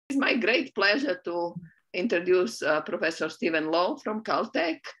It's my great pleasure to introduce Professor Stephen Lowe from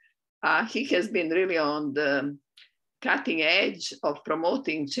Caltech. He has been really on the cutting edge of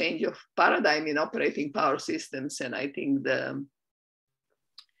promoting change of paradigm in operating power systems. And I think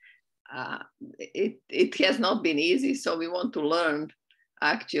it has not been easy. So we want to learn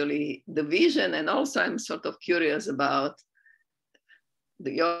actually the vision. And also I'm sort of curious about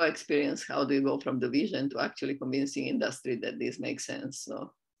your experience. How do you go from the vision to actually convincing industry that this makes sense?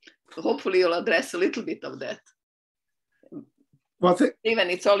 So hopefully you'll address a little bit of that. Well, Stephen,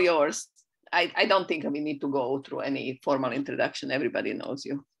 it's all yours. I don't think we need to go through any formal introduction. Everybody knows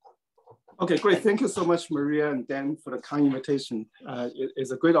you. Okay, great. Thank you so much, Maria and Dan, for the kind invitation.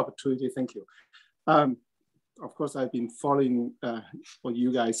 It's a great opportunity. Thank you. Of course, I've been following what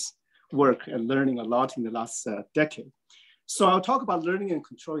you guys work and learning a lot in the last decade. So I'll talk about learning and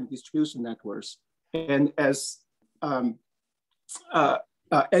controlling distribution networks. And as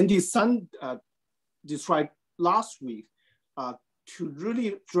Andy Sun described last week, to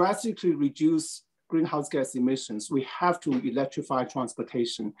really drastically reduce greenhouse gas emissions, we have to electrify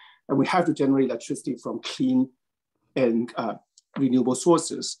transportation, and we have to generate electricity from clean and renewable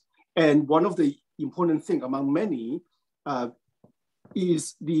sources. And one of the important things among many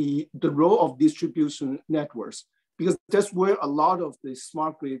is the role of distribution networks, because that's where a lot of the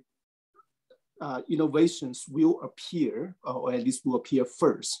smart grid innovations will appear, or at least will appear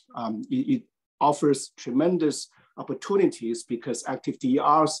first. It offers tremendous opportunities because active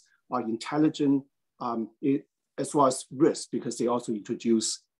DERs are intelligent, as well as risk, because they also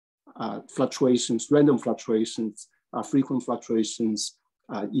introduce fluctuations, random fluctuations, frequent fluctuations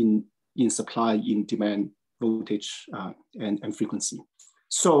in supply, in demand, voltage, and frequency.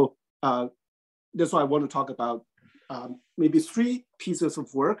 So that's why I want to talk about maybe 3 pieces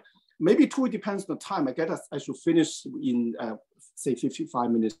of work. Maybe 2, it depends on the time. I guess I should finish in say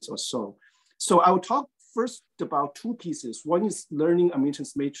 55 minutes or so. So I will talk first about 2 pieces. One is learning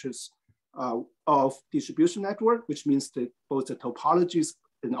admittance matrix of distribution network, which means that both the topologies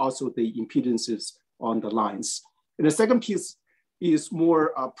and also the impedances on the lines. And the second piece is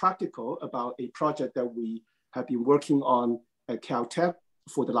more practical, about a project that we have been working on at Caltech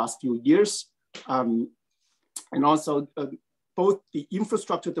for the last few years. And also both the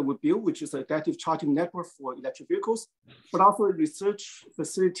infrastructure that we built, which is an adaptive charging network for electric vehicles, but also a research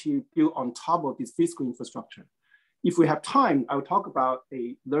facility built on top of this physical infrastructure. If we have time, I'll talk about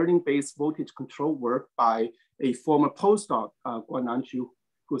a learning-based voltage control work by a former postdoc, Guan Nanju,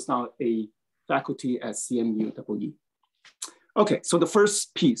 who is now a faculty at CMU EE. Okay, so the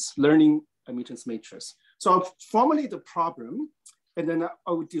first piece, learning admittance matrix. So I'll formulate the problem, and then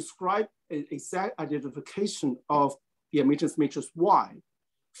I will describe an exact identification of the admittance matrix Y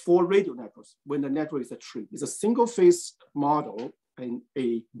for radio networks when the network is a tree. It's a single phase model in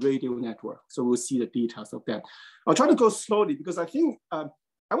a radio network. So we'll see the details of that. I'll try to go slowly because I think I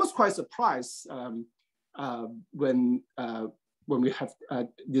was quite surprised when we have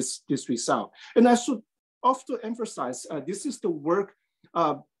this result. And I should also emphasize, this is the work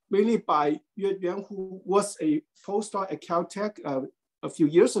mainly by Yue Yuan, who was a postdoc at Caltech a few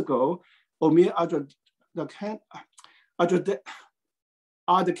years ago, Omir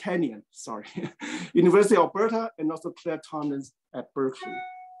Canyon, sorry, University of Alberta, and also Claire Tomlins at Berkeley.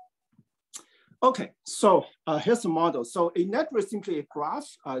 Okay, so here's the model. So a network is simply a graph,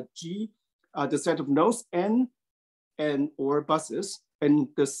 G, the set of nodes, N, and or buses, and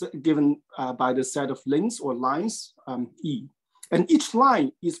given by the set of links or lines, E. And each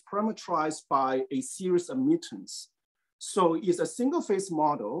line is parameterized by a series of admittance. So it's a single phase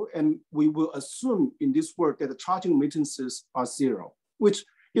model, and we will assume in this work that the charging admittances are 0, which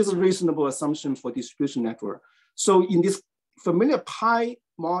is a reasonable assumption for distribution network. So in this familiar pi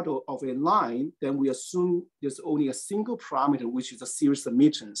model of a line, then we assume there's only a single parameter, which is a series of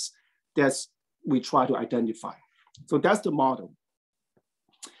admittance that we try to identify. So that's the model.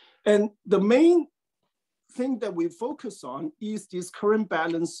 And the main thing that we focus on is this current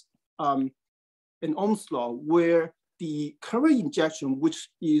balance in Ohm's law, where the current injection, which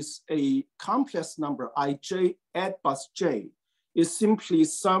is a complex number, Ij at bus J, is simply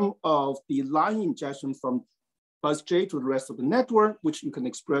sum of the line injection from bus J to the rest of the network, which you can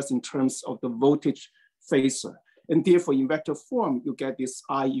express in terms of the voltage phasor. And therefore, in vector form, you get this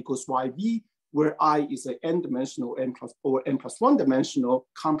I equals YV, where I is an n-dimensional n+1 dimensional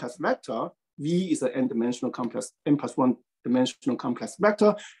complex vector, V is an n-dimensional complex, n+1 dimensional complex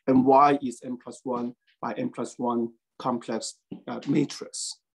vector, and Y is n+1 by n+1 complex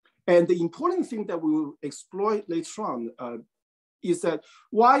matrix. And the important thing that we will exploit later on is that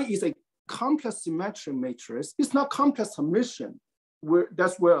Y is a complex symmetric matrix. It's not complex Hermitian.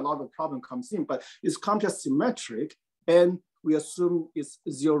 that's where a lot of the problem comes in, but it's complex symmetric, and we assume it's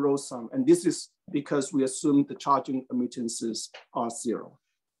zero sum. And this is because we assume the charging admittances are zero.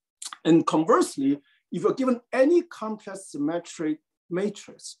 And conversely, if you're given any complex symmetric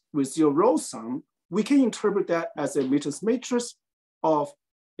matrix with zero sum, we can interpret that as a admittance matrix of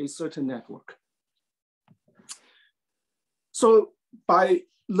a certain network. So by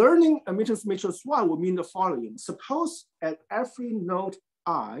learning admittance matrix Y will mean the following. Suppose at every node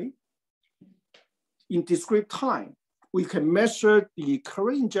I, in discrete time, we can measure the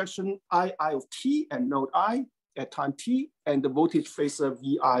current injection II of t at node I at time t, and the voltage phasor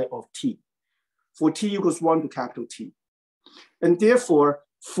VI of t, for t equals 1 to capital T. And therefore,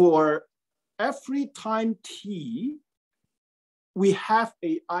 for every time t, we have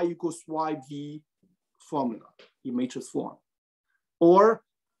a I equals YV formula in matrix form. Or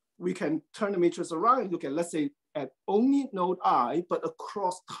we can turn the matrix around and look at, let's say, at only node I, but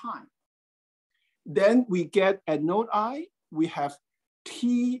across time. Then we get at node I, we have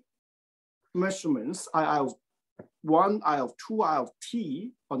T measurements, I of 1, I of 2, I of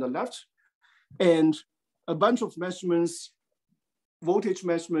T on the left, and a bunch of measurements, voltage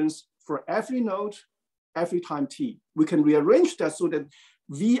measurements for every node, every time T. We can rearrange that so that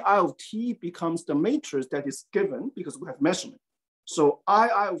VI of T becomes the matrix that is given because we have measurement. So II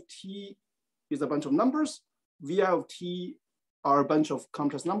of T is a bunch of numbers, VI of T are a bunch of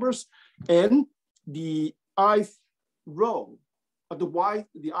complex numbers, and the ith row of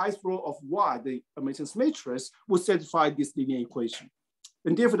the ith row of Y, the admittance matrix, will satisfy this linear equation.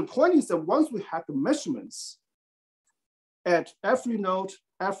 And therefore, the point is that once we have the measurements at every node,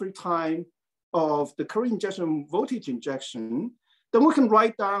 every time of the current injection voltage injection, then we can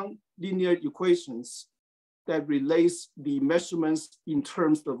write down linear equations that relates the measurements in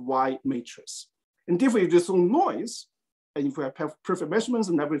terms of Y matrix. And therefore, if there's no noise, and if we have perfect measurements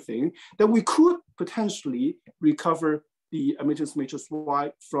and everything, then we could potentially recover the admittance matrix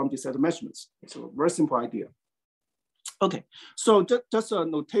Y from this set of measurements. So a very simple idea. Okay, so just a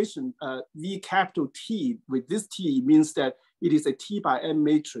notation, V capital T with this T means that it is a T by N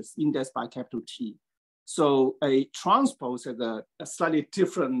matrix indexed by capital T. So a transpose has a slightly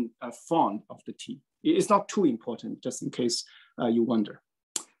different font of the T. It's not too important, just in case you wonder.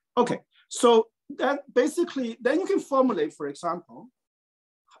 Okay, so that basically, then you can formulate, for example,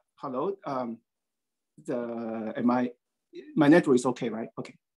 hello, my network is okay, right?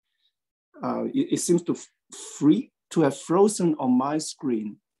 Okay. It seems to have frozen on my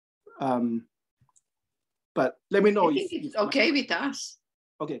screen. But let me know I think it's okay with us.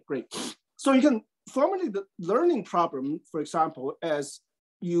 Okay, great. So you can formulate the learning problem, for example, as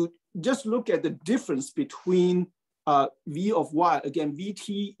you just look at the difference between V of Y. Again,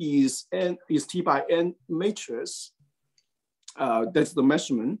 VT is T by N matrix. That's the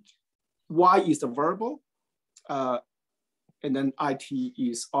measurement. Y is the variable. And then IT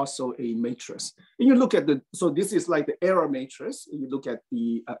is also a matrix. And you look at so this is like the error matrix. You look at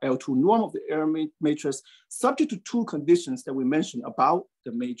the L2 norm of the error matrix, subject to two conditions that we mentioned about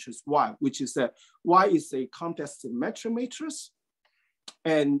the matrix Y, which is that Y is a complex symmetric matrix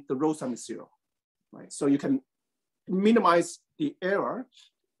and the row sum is zero, right? So you can minimize the error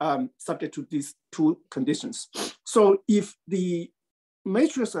subject to these two conditions. So if the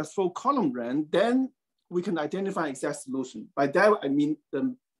matrix has full column rank, then we can identify exact solution. By that, I mean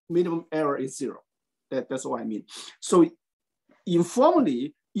the minimum error is zero. That's what I mean. So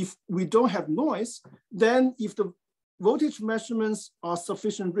informally, if we don't have noise, then if the voltage measurements are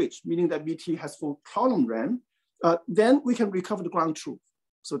sufficient rich, meaning that VT has full column rank, then we can recover the ground truth.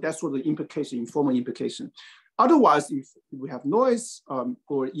 So that's what the implication, informal implication. Otherwise, if we have noise,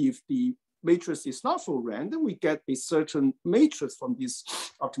 or if the matrix is not full rank, then we get a certain matrix from this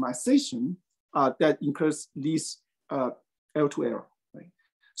optimization that incurs this L2 error, right?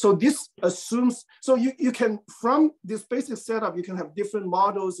 So this assumes, so you can, from this basic setup, you can have different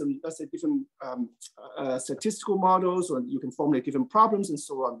models and let's say different statistical models, or you can formulate different problems and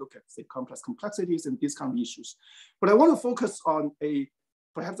so on, look at say complex complexities and these kind of issues. But I want to focus on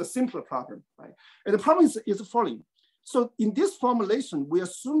perhaps a simpler problem, right? And the problem is the following. So in this formulation, we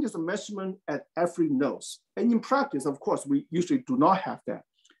assume there's a measurement at every node. And in practice, of course, we usually do not have that.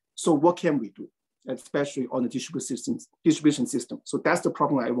 So what can we do, especially on the distribution system? So that's the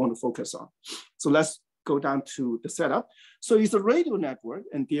problem I want to focus on. So let's go down to the setup. So it's a radio network,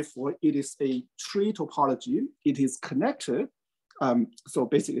 and therefore it is a tree topology. It is connected, so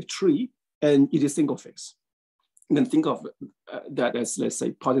basically a tree, and it is single phase. You can think of that as, let's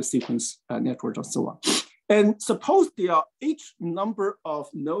say, positive sequence network or so on. And suppose there are H number of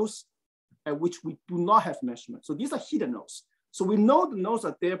nodes at which we do not have measurement. So these are hidden nodes. So we know the nodes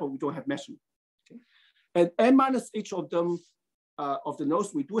are there, but we don't have measurement. Okay? And n minus h of them, of the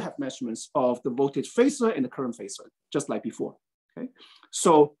nodes, we do have measurements of the voltage phasor and the current phasor, just like before. Okay?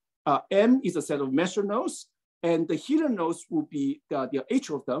 So M is a set of measured nodes, and the hidden nodes will be the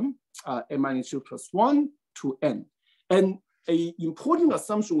h of them, n minus 2 plus 1 to n. And an important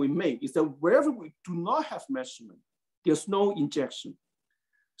assumption we make is that wherever we do not have measurement, there's no injection.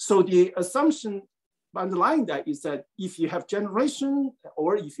 So the assumption underlying that is that if you have generation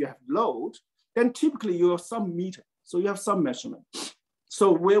or if you have load, then typically you have some meter. So you have some measurement.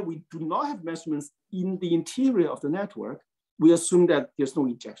 So where we do not have measurements in the interior of the network, we assume that there's no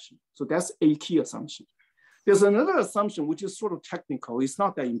injection. So that's a key assumption. There's another assumption, which is sort of technical. It's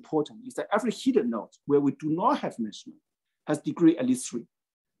not that important. It's that every hidden node where we do not have measurement has degree at least 3.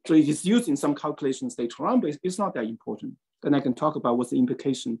 So it is used in some calculations later on, but it's not that important. Then I can talk about what's the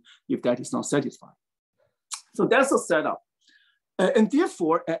implication if that is not satisfied. So that's a setup. And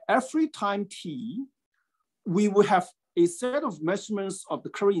therefore, at every time t, we will have a set of measurements of the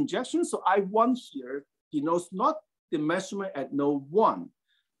current injection. So I1 here denotes not the measurement at node 1,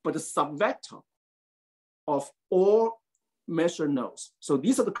 but the subvector of all measured nodes. So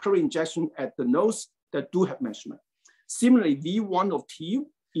these are the current injection at the nodes that do have measurement. Similarly, V1 of t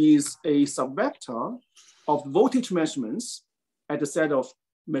is a subvector of voltage measurements at the set of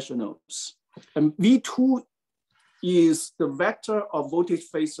measured nodes. And V2 is the vector of voltage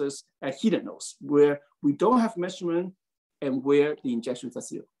phasors at hidden nodes, where we don't have measurement and where the injections are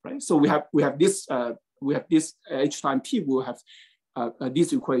 0, right? So we have this h time t, we'll have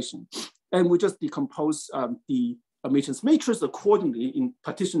this equation. And we just decompose the admittance matrix accordingly in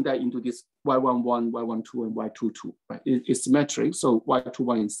partition that into this Y11, Y12, and Y22, right? It's symmetric, so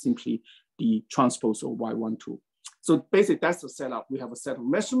Y21 is simply the transpose of Y12. So basically that's the setup. We have a set of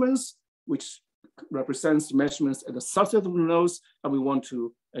measurements, which represents the measurements at the subset of the nodes, and we want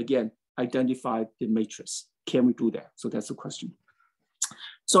to, again, identify the matrix. Can we do that? So that's the question.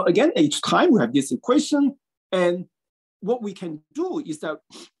 So again, each time we have this equation, and what we can do is that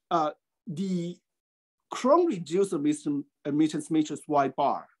the Cron-reduced admittance matrix Y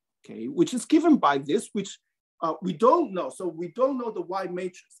bar, okay, which is given by this, which we don't know. So we don't know the Y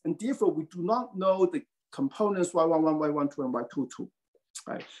matrix, and therefore we do not know the components Y11, Y12, and Y22,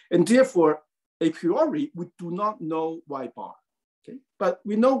 right? And therefore, a priori, we do not know Y bar, okay? But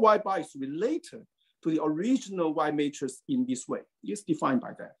we know Y bar is related to the original Y matrix in this way. It's defined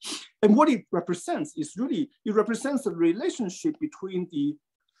by that. And what it represents is really, it represents the relationship between the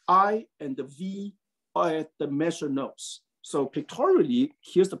I and the V at the measured nodes. So pictorially,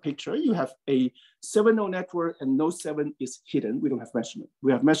 here's the picture. You have a 7-node network and node 7 is hidden. We don't have measurement.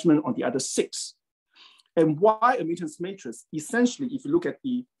 We have measurement on the other 6. And Y admittance matrix, essentially, if you look at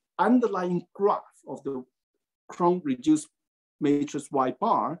the underlying graph of the Cron-reduced matrix Y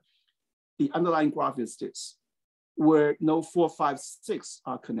bar, the underlying graph is this, where node 4, 5, 6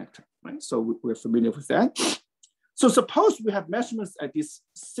 are connected, right? So we're familiar with that. So suppose we have measurements at these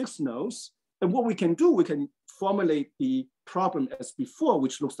 6 nodes, and what we can do, we can formulate the problem as before,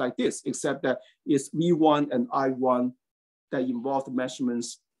 which looks like this, except that it's V1 and I1 that involve the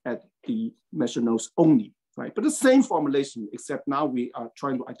measurements at the measured nodes only, right? But the same formulation, except now we are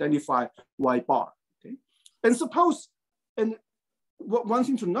trying to identify Y bar, okay? And suppose, and one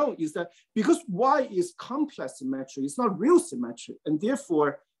thing to know is that because Y is complex symmetry, it's not real symmetry, and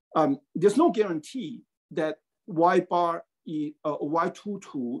therefore there's no guarantee that Y bar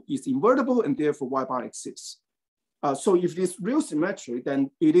Y22 is invertible and therefore Y bar exists. So if it's real symmetry,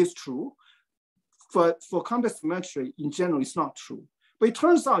 then it is true. For complex symmetry, in general, it's not true. But it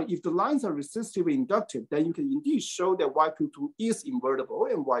turns out if the lines are resistive and inductive, then you can indeed show that Y22 is invertible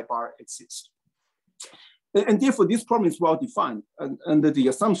and Y bar exists. And therefore, this problem is well defined under the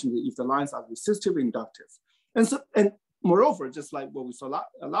assumption that if the lines are resistive and inductive. And moreover, just like what we saw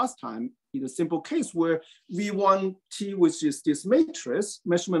last time, in a simple case where V1T, which is this matrix,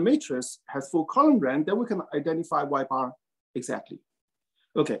 measurement matrix, has full column rank, then we can identify Y bar exactly.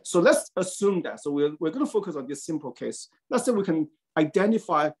 Okay, so let's assume that. So we're going to focus on this simple case. Let's say we can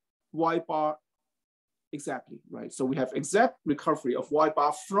identify Y bar exactly, right? So we have exact recovery of Y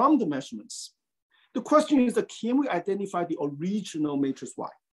bar from the measurements. The question is that can we identify the original matrix Y?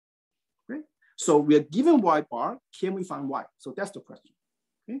 Right? So we are given Y bar, can we find Y? So that's the question.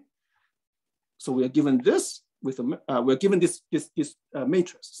 Okay. So we are given this with we're given this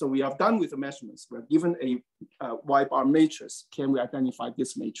matrix. So we are done with the measurements. We're given a Y bar matrix. Can we identify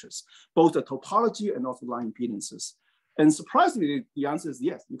this matrix? Both the topology and also line impedances. And surprisingly, the answer is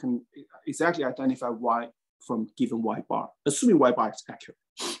yes. You can exactly identify Y from given Y bar, assuming Y bar is accurate.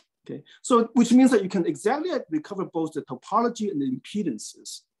 Okay, so which means that you can exactly recover both the topology and the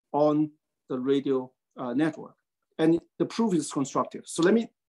impedances on the radio network. And the proof is constructive. So let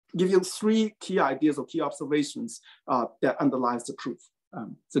me give you 3 key ideas or key observations that underlies the proof.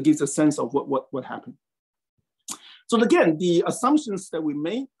 So it gives a sense of what happened. So again, the assumptions that we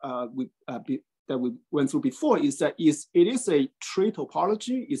made, that we went through before is that it is a tree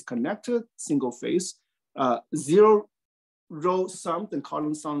topology, is connected, single phase, 0 row sum and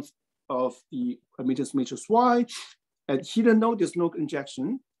column sums of the emittance matrix Y. At hidden node, there's no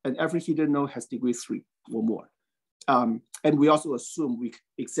injection, and every hidden node has degree 3 or more. And we also assume we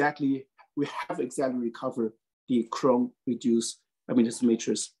have exactly recovered the Chrome reduced emittance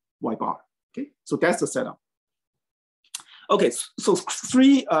matrix Y bar. Okay, so that's the setup. Okay, so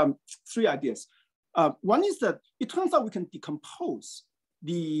 3 ideas. One is that it turns out we can decompose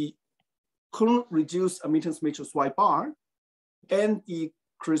the Chrome reduced emittance matrix Y bar and the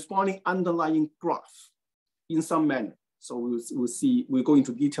corresponding underlying graph in some manner. So we'll see, we'll go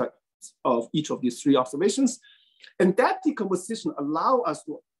into detail of each of these 3 observations. And that decomposition allows us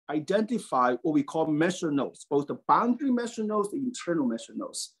to identify what we call measure nodes, both the boundary measure nodes, the internal measure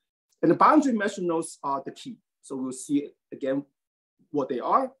nodes. And the boundary measure nodes are the key. So we'll see again what they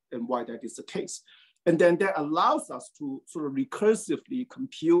are and why that is the case. And then that allows us to sort of recursively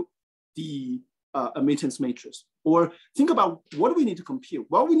compute the emittance matrix. Or think about what do we need to compute?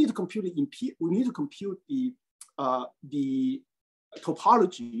 Well, we need to compute the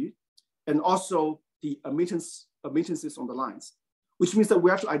topology and also the emittances on the lines, which means that we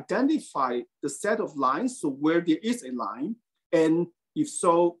have to identify the set of lines, so where there is a line, and if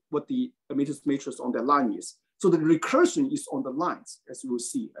so, what the emittance matrix on that line is. So the recursion is on the lines, as you will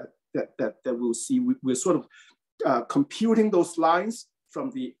see, we're sort of computing those lines from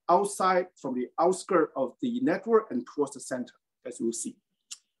the outside, from the outskirts of the network and towards the center, as you will see.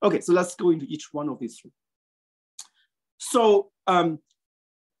 Okay, so let's go into each one of these 3. So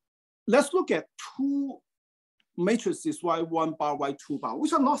let's look at 2 matrices, Y1 bar, Y2 bar,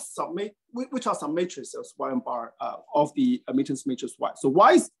 which are some matrices, Y1 bar of the emittance matrix Y. So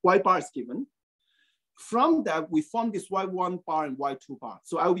Y bar is given. From that, we form this Y1 bar and Y2 bar.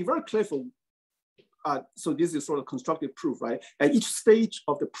 So I'll be very careful. So this is sort of constructive proof, right? At each stage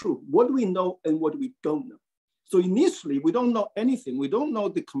of the proof, what do we know and what do we don't know? So initially, we don't know anything. We don't know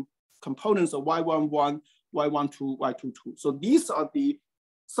the components of Y11, Y12, Y22. So these are the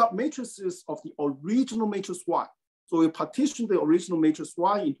submatrices of the original matrix Y. So we partition the original matrix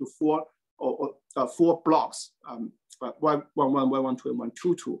Y into 4 blocks, Y11, Y12, and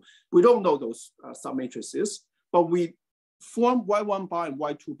Y22. We don't know those submatrices, but we form Y1 bar and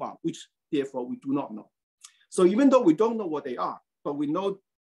Y2 bar, which therefore we do not know. So even though we don't know what they are, but we know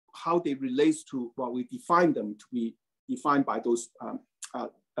how they relate to what we define them to be defined by those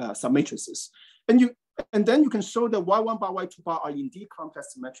submatrices. And then you can show that Y1 bar, Y2 bar are indeed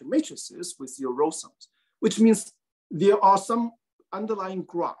complex symmetric matrices with 0 row sums, which means there are some underlying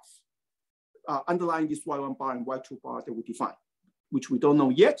graph underlying this Y1 bar and Y2 bar that we define, which we don't know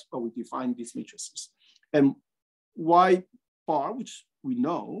yet, but we define these matrices. And Y bar, which we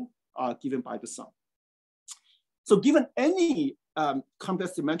know, are given by the sum. So given any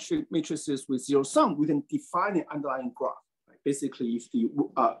complex symmetric matrices with 0 sum, we can define an underlying graph. Right? Basically, if the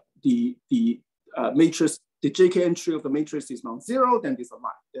matrix, the JK entry of the matrix is non-zero, then there's a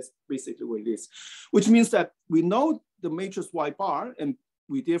line. That's basically what it is, which means that we know the matrix Y bar, and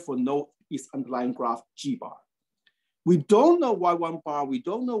we therefore know its underlying graph G bar. We don't know Y1 bar, we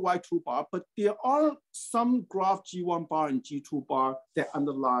don't know Y2 bar, but there are some graph G1 bar and G2 bar that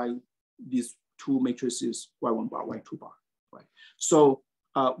underlie these 2 matrices, Y1 bar, Y2 bar, right? So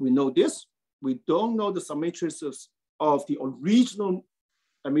we know this. We don't know the submatrices of the original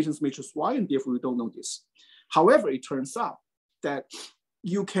emittance matrix Y, and therefore we don't know this. However, it turns out that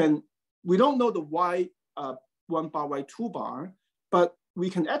we don't know the Y1 bar, Y2 bar, but we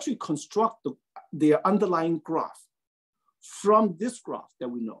can actually construct their underlying graph from this graph that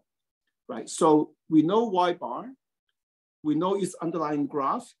we know, right? So we know Y bar, we know its underlying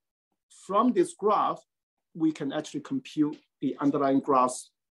graph. From this graph, we can actually compute the underlying graphs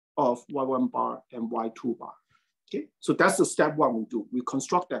of Y1 bar and Y2 bar, okay? So that's the step 1 we do, we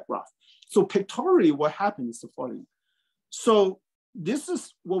construct that graph. So pictorially, what happens is the following. So this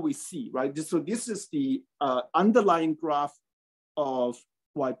is what we see, right? So this is the underlying graph of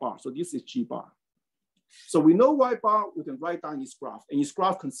Y bar. So this is G bar. So we know Y bar, we can write down its graph, and its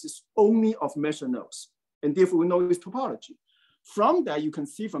graph consists only of measure nodes, and therefore we know its topology. From that, you can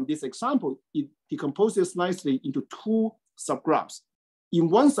see from this example, it decomposes nicely into 2 subgraphs. In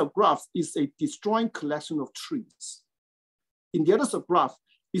one subgraph is a disjoint collection of trees. In the other subgraph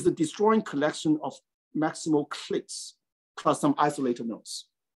is a disjoint collection of maximal cliques plus some isolated nodes.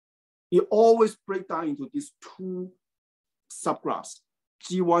 It always breaks down into these two subgraphs.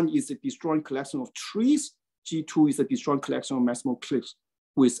 G1 is a disjoint collection of trees. G2 is a disjoint collection of maximal cliques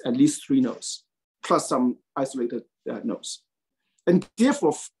with at least 3 nodes, plus some isolated nodes. And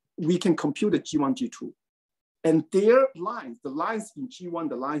therefore, we can compute the G1, G2. And their lines, the lines in G1,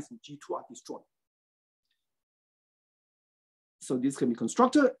 the lines in G2 are disjoint. So this can be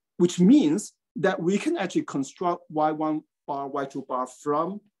constructed, which means that we can actually construct Y1 bar, Y2 bar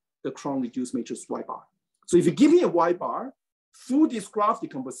from the Cron-reduced matrix Y bar. So if you give me a Y bar, through this graph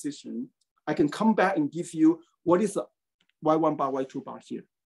decomposition, I can come back and give you what is a Y1 bar, Y2 bar here.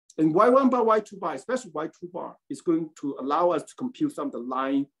 And Y1 bar, Y2 bar, especially Y2 bar, is going to allow us to compute some of the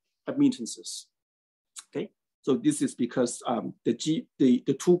line admittances. Okay, so this is because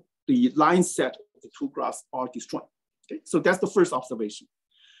the line set of the two graphs are disjoint. Okay, so that's the first observation.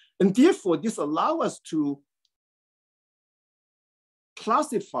 And therefore, this allows us to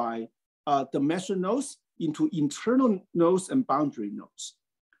classify the measure nodes into internal nodes and boundary nodes.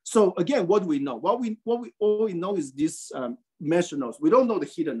 So again, what do we know? All we know is this measure nodes. We don't know the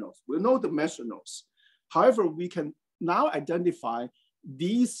hidden nodes. We know the measure nodes. However, we can now identify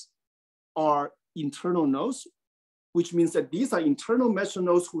these are internal nodes, which means that these are internal measure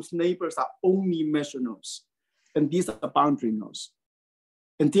nodes whose neighbors are only measure nodes. And these are boundary nodes.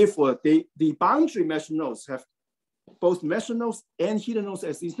 And therefore, the boundary measure nodes have both measure nodes and hidden nodes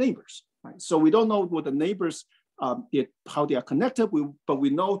as these neighbors. Right? So we don't know what the neighbors, how they are connected, but we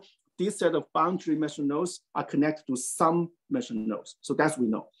know this set of boundary measure nodes are connected to some measure nodes. So that's we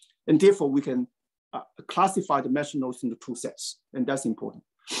know. And therefore, we can classify the measure nodes into 2 sets, and that's important.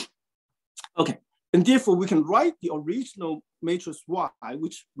 Okay, and therefore, we can write the original matrix Y,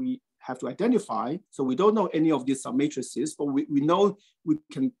 which we have to identify. So we don't know any of these matrices, but we know we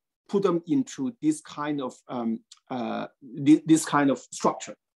can put them into this kind of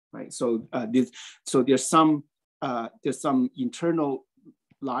structure, right? So there's some internal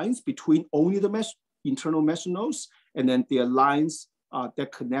lines between only the internal measure nodes, and then there are lines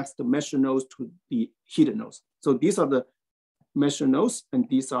that connects the measure nodes to the hidden nodes. So these are the measure nodes, and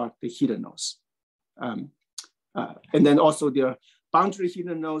these are the hidden nodes. And then also there are boundary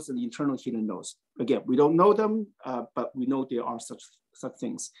hidden nodes and internal hidden nodes. Again, we don't know them, but we know there are such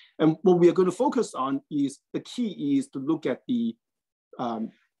things. And what we are going to focus on is the key is to look at the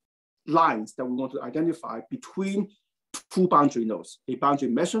lines that we want to identify between 2 boundary nodes, a boundary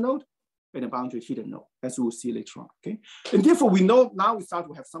measure node and a boundary hidden node, as we'll see later on. Okay, and therefore we know now we start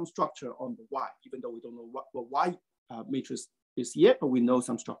to have some structure on the Y, even though we don't know what Y matrix is yet, but we know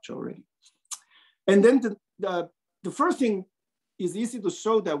some structure already. And then the first thing is easy to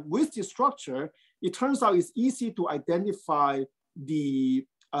show that with this structure, it turns out it's easy to identify the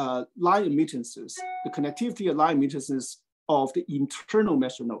line admittances, the connectivity of line admittances of the internal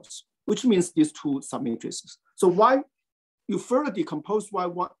measure nodes, which means these 2 submatrices. So why you further decompose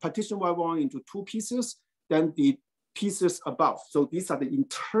Y1, partition Y1 into 2 pieces, then the pieces above. So these are the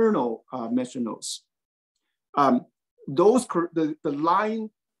internal measure nodes. The line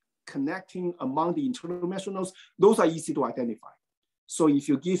connecting among the internal measure nodes, those are easy to identify. So if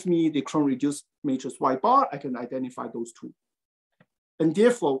you give me the Cron-reduced matrix Y bar, I can identify those 2. And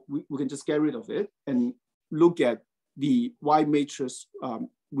therefore, we can just get rid of it and look at the Y matrix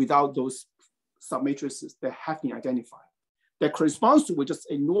without those submatrices that have been identified. That corresponds to, we just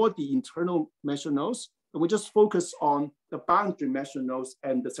ignore the internal measure nodes, and we just focus on the boundary measure nodes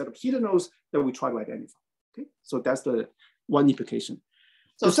and the set of hidden nodes that we try to identify. Okay, so that's the one implication.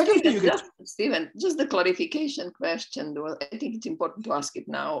 So the second thing you get, Stephen, just the clarification question. Well, I think it's important to ask it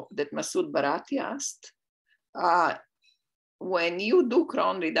now that Masoud Barati asked. When you do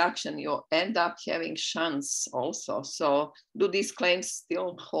Cron reduction, you end up having shunts also. So do these claims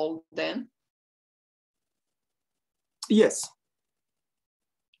still hold then? Yes.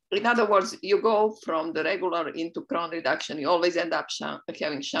 In other words, you go from the regular into Cron reduction, you always end up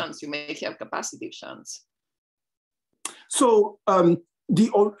having shunts. You may have capacitive shunts. So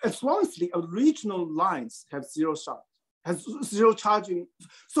as long as the original lines have 0 shunt, has 0 charging.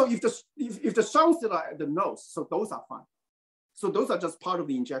 So if the shunts that are at the nodes, so those are fine. So those are just part of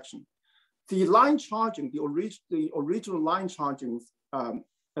the injection. The line charging, the original line charging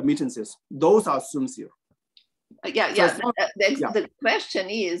admittances, those are assumed 0. The question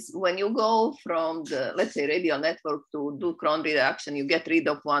is, when you go from the, let's say, radial network to do Cron reduction, you get rid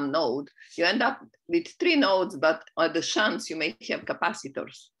of 1 node. You end up with 3 nodes, but at the shunts, you may have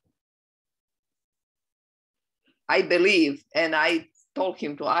capacitors. I believe, and I told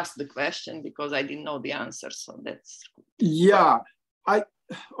him to ask the question because I didn't know the answer. So that's... Yeah,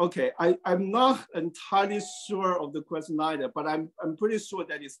 okay, I'm not entirely sure of the question either, but I'm pretty sure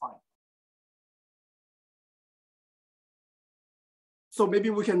that is fine. So maybe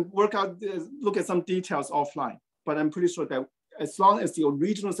we can work out, look at some details offline, but I'm pretty sure that as long as the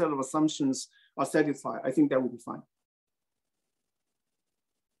original set of assumptions are satisfied, I think that will be fine.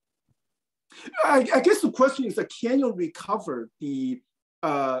 I guess the question is that can you recover the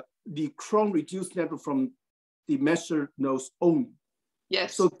Cron reduced network from the measured nodes only?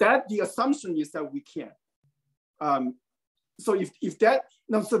 Yes. So that the assumption is that we can. So if that,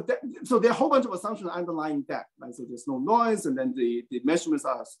 no, so there are a whole bunch of assumptions underlying that, right? So there's no noise, and then the measurements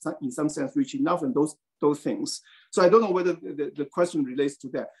are in some sense rich enough, and those things. So I don't know whether the question relates to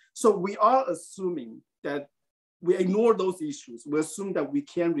that. So we are assuming that we ignore those issues. We assume that we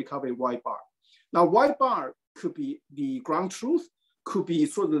can recover a Y bar. Now, Y bar could be the ground truth, could be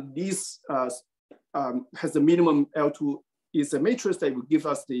sort of this has the minimum L2, is a matrix that will give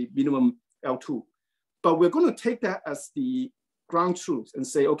us the minimum L2. But we're going to take that as the ground truth and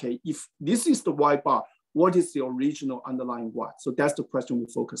say, okay, if this is the Y bar, what is the original underlying Y? So that's the question we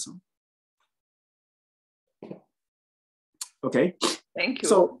focus on. Okay. Thank you.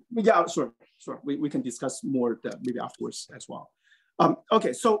 So yeah, sure. We can discuss more maybe afterwards as well.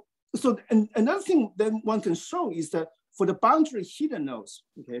 Okay, so another thing that one can show is that for the boundary hidden nodes,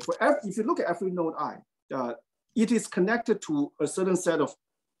 okay, if you look at every node I, it is connected to a certain set of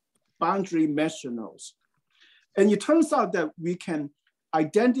boundary measure nodes. And it turns out that we can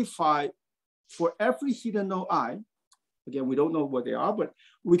identify for every hidden node I, again, we don't know what they are, but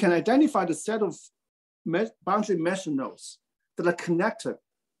we can identify the set of boundary measure nodes that are connected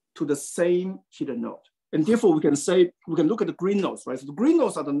to the same hidden node. And therefore we can say, we can look at the green nodes, right? So the green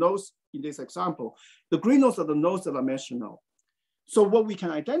nodes are the nodes in this example. The green nodes are the nodes that are measure node. So what we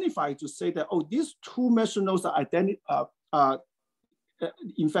can identify to say that, oh, these two measure nodes are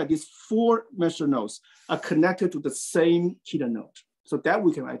in fact, these four measure nodes are connected to the same hidden node. So that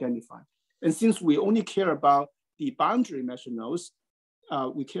we can identify. And since we only care about the boundary measure nodes,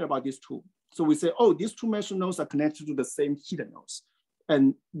 we care about these two. So we say, oh, these two measure nodes are connected to the same hidden nodes.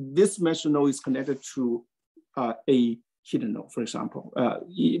 And this measure node is connected to a hidden node, for example,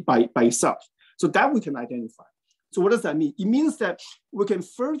 by itself. So that we can identify. So what does that mean? It means that we can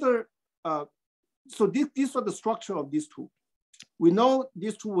further, so these are the structure of these two. We know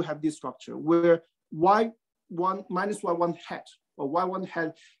these two will have this structure where Y1 minus Y1 hat, or Y1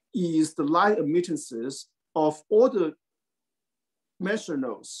 hat is the line admittances of all the measure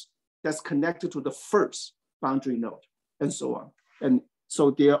nodes that's connected to the first boundary node, and so on. And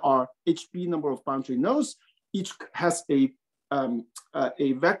so there are HB number of boundary nodes. Each has a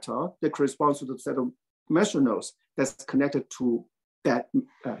vector that corresponds to the set of measure nodes that's connected to that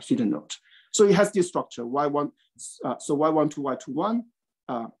hidden node. So it has this structure, Y1, so Y1 to Y21,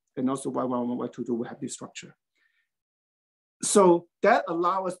 and also Y11, Y22 will have this structure. So that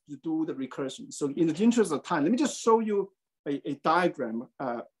allows us to do the recursion. So in the interest of time, let me just show you a diagram.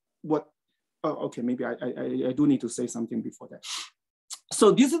 Okay, maybe I do need to say something before that.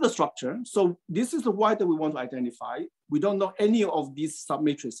 So this is the structure. So this is the Y that we want to identify. We don't know any of these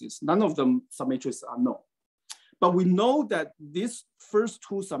submatrices. None of them submatrices are known. But we know that these first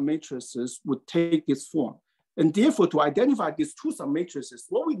two submatrices would take this form. And therefore, to identify these two submatrices,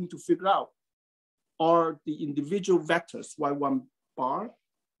 what we need to figure out are the individual vectors, Y1 bar,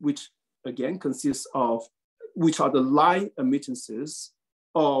 which again consists of, which are the line admittances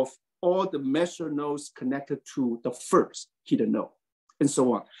of all the measure nodes connected to the first hidden node, and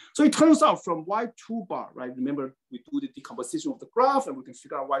so on. So it turns out from Y2 bar, right? Remember, we do the decomposition of the graph and we can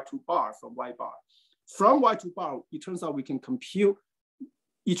figure out Y2 bar from Y bar. From Y2 bar, it turns out we can compute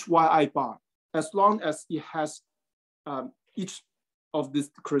each Yi bar as long as it has each of this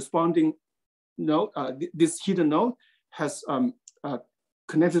corresponding node, this hidden node has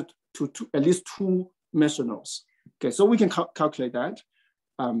connected to at least two measure nodes. Okay, so we can calculate that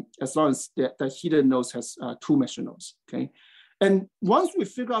as long as the hidden nodes has two measure nodes. Okay, and once we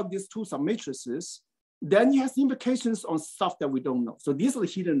figure out these two submatrices, then it has implications on stuff that we don't know. So these are the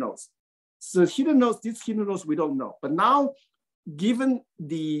hidden nodes. So hidden nodes, these hidden nodes we don't know. But now, given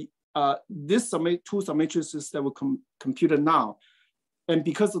the two submatrices that were computed now, and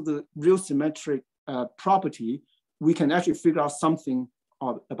because of the real symmetric property, we can actually figure out something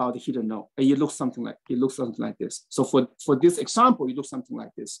about the hidden node. And it looks something like this. So for this example, it looks something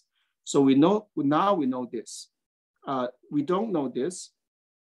like this. So we know now we know this. We don't know this,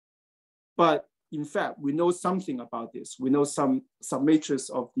 but in fact, we know something about this. We know some submatrix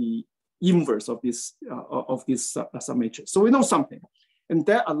of the inverse of this submatrix. So we know something, and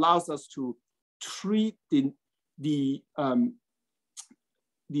that allows us to treat the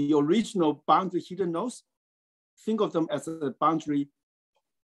the original boundary hidden nodes, think of them as a boundary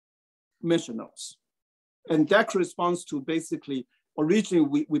measure nodes. And that corresponds to basically,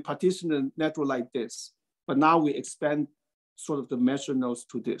 originally we partitioned the network like this, but now we expand sort of the measure nodes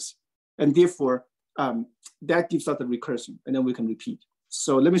to this. And therefore, that gives us the recursion, and then we can repeat.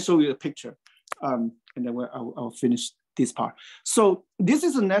 So let me show you a picture, and then I'll finish this part. So this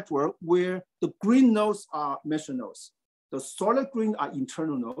is a network where the green nodes are measure nodes. The solid green are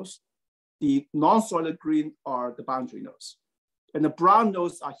internal nodes. The non-solid green are the boundary nodes. And the brown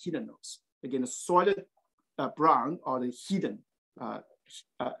nodes are hidden nodes. Again, the solid brown are the hidden,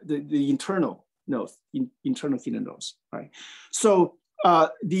 the internal nodes, internal hidden nodes, right? So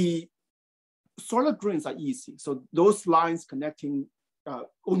the solid greens are easy. So those lines connecting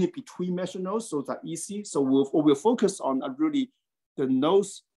only between measure nodes, those are easy. So we'll focus on really the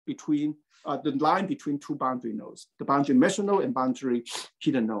nodes between, the line between two boundary nodes, the boundary measure node and boundary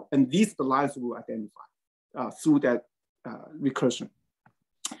hidden node. And these are the lines we'll identify through that recursion.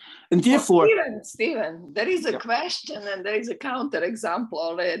 And therefore, Stephen, there is a question and there is a counter example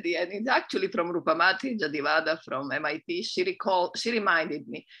already, and it's actually from Rupamati Jadivada from MIT. She reminded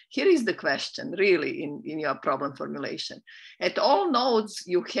me, here is the question really in your problem formulation. At all nodes,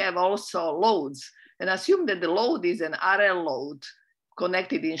 you have also loads, and assume that the load is an RL load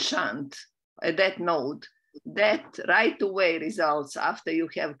connected in shunt at that node. That right away results, after you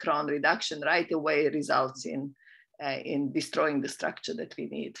have Cron reduction, right away results in destroying the structure that we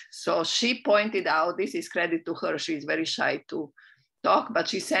need. So she pointed out, this is credit to her, she's very shy to talk, but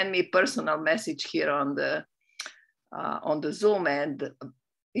she sent me a personal message here on the Zoom, and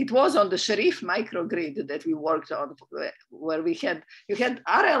it was on the Sharif microgrid that we worked on, where you had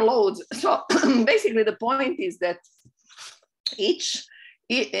RL loads. So basically the point is that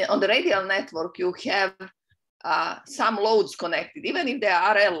on the radial network, you have some loads connected, even if they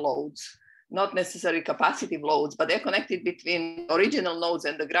are RL loads, not necessarily capacitive loads, but they're connected between original nodes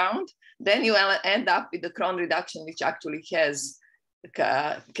and the ground. Then you end up with the Cron reduction, which actually has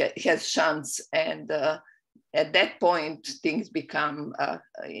shunts. And at that point, things become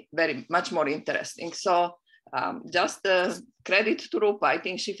much more interesting. So just credit to Rupa. I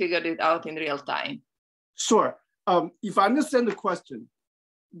think she figured it out in real time. Sure. If I understand the question,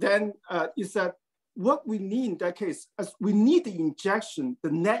 then is that what we need in that case, as we need the injection,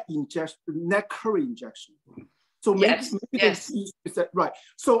 the net current injection. So maybe yes. Is that right?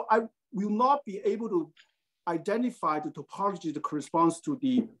 So I will not be able to identify the topology that corresponds to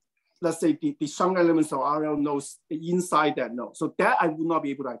the, let's say, the shunt elements or RL nodes inside that node. So that I will not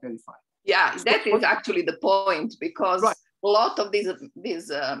be able to identify. Yeah, that is actually the point, because a lot of these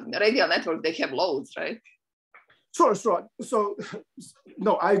radial networks, they have loads, right? Sure. So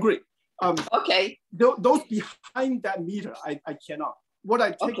no, I agree. Okay. Those behind that meter, I cannot. What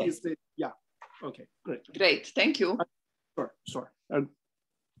I take is the, okay, great. Great, thank you. Sure.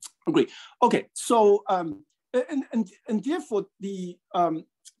 Agree. Okay, so, and therefore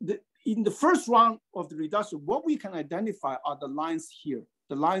in the first round of the reduction, what we can identify are the lines here,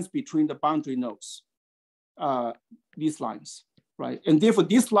 the lines between the boundary nodes, these lines, right? And therefore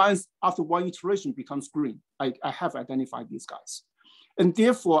these lines after one iteration becomes green. I have identified these guys. And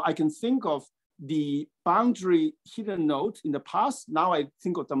therefore, I can think of the boundary hidden nodes in the past. Now I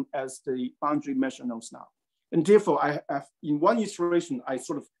think of them as the boundary measure nodes now. And therefore, I have in one iteration, I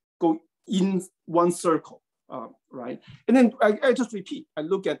sort of go in one circle, right? And then I just repeat. I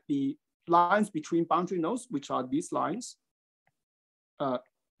look at the lines between boundary nodes, which are these lines. And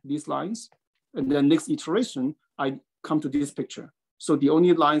then next iteration, I come to this picture. So the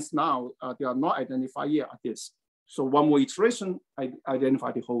only lines now, they are not identified yet are this. So one more iteration, I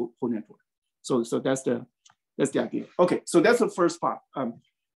identify the whole network. So that's the idea. Okay, so that's the first part.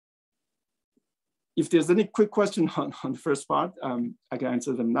 If there's any quick question on the first part, I can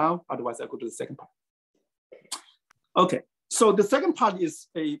answer them now. Otherwise, I'll go to the second part. Okay, so the second part is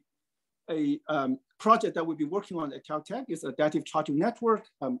a project that we'll be working on at Caltech. It's an adaptive charging network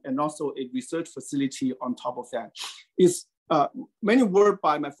and also a research facility on top of that. It's many work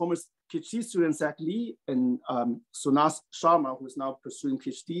by my former PhD student Zach Lee and Sunas Sharma, who is now pursuing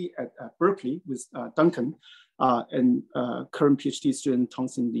PhD at Berkeley with Duncan, and current PhD student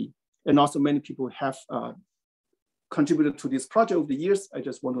Tongsin Lee. And also many people have contributed to this project over the years. I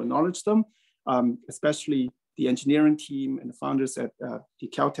just want to acknowledge them, especially the engineering team and the founders at the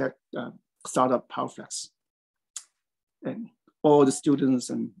Caltech startup PowerFlex, and all the students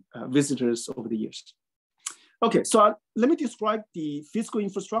and visitors over the years. Okay, so let me describe the physical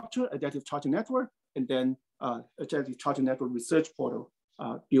infrastructure, adaptive charging network, and then adaptive charging network research portal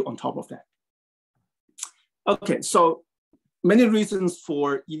built on top of that. Okay, so many reasons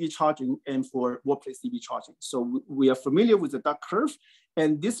for EV charging and for workplace EV charging. So we are familiar with the duck curve,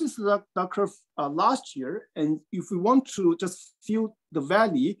 and this is the duck curve last year. And if we want to just fill the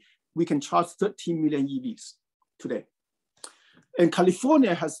valley, we can charge 13 million EVs today. And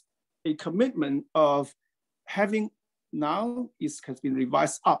California has a commitment of having, now it has been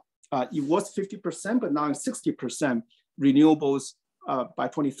revised up. It was 50%, but now it's 60% renewables by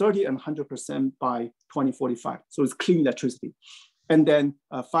 2030 and 100% by 2045. So it's clean electricity. And then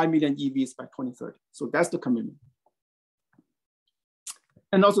 5 million EVs by 2030. So that's the commitment.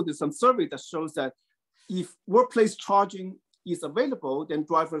 And also there's some survey that shows that if workplace charging is available, then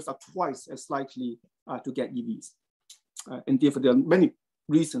drivers are twice as likely to get EVs. And therefore there are many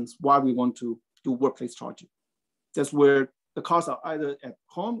reasons why we want to do workplace charging. That's where the cars are either at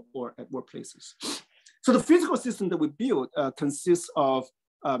home or at workplaces. So the physical system that we built consists of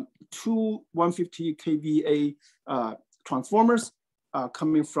two 150 kVA transformers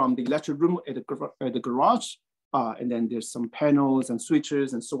coming from the electric room at the garage. And then there's some panels and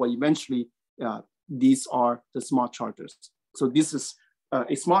switches and so on. Eventually, these are the smart chargers. So this is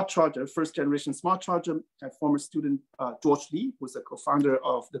a smart charger, first generation smart charger. A former student, George Lee, was a co-founder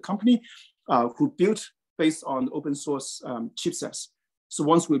of the company, who built based on open source chipsets. So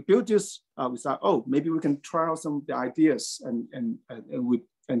once we built this, we thought, oh, maybe we can try out some of the ideas,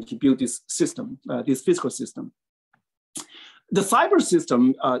 and he built this system, this physical system. The cyber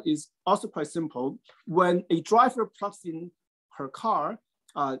system is also quite simple. When a driver plugs in her car,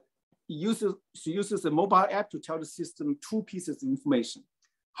 she uses a mobile app to tell the system two pieces of information.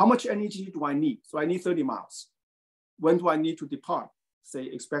 How much energy do I need? So I need 30 miles. When do I need to depart? Say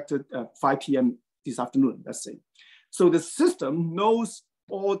expected 5 p.m. this afternoon, let's say. So the system knows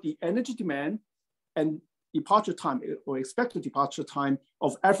all the energy demand and departure time or expected departure time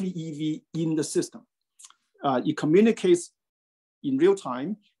of every EV in the system. It communicates in real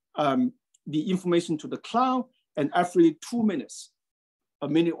time the information to the cloud, and every 2 minutes, a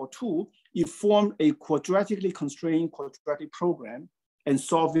minute or two, you form a quadratically constrained quadratic program and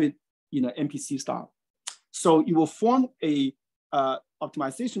solve it in an MPC style. So you will form a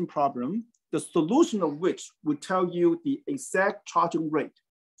optimization problem, the solution of which would tell you the exact charging rate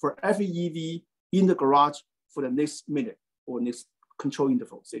for every EV in the garage for the next minute or next control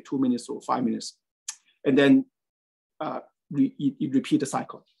interval, say 2 minutes or 5 minutes. And then you repeat the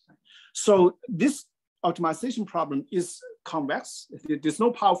cycle. So this optimization problem is convex. There's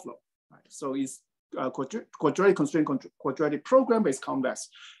no power flow. Right? So it's quadratic constraint quadratic program, but it's convex.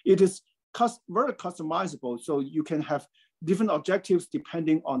 It is very customizable. So you can have different objectives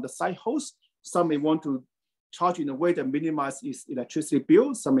depending on the site host. Some may want to charge in a way that minimizes its electricity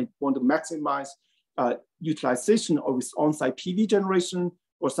bill. Some may want to maximize utilization of its on-site PV generation,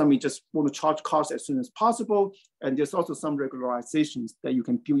 or some may just want to charge cars as soon as possible. And there's also some regularizations that you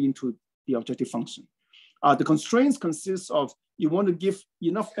can build into the objective function. The constraints consist of you want to give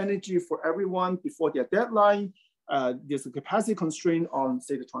enough energy for everyone before their deadline. There's a capacity constraint on,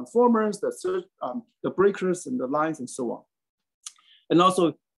 say, the transformers, the breakers, and the lines, and so on. And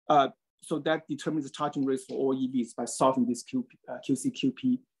also, so that determines the charging rates for all EVs by solving this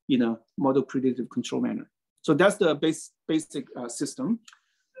QCQP in a model predictive control manner. So that's the basic system.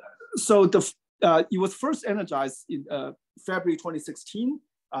 So it was first energized in February 2016.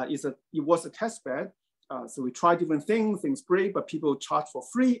 It was a test bed. So we tried different things break, but people charge for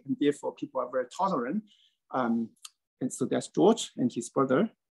free, and therefore people are very tolerant. And so that's George and his brother.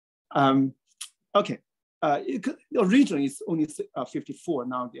 Okay, originally it's only 54,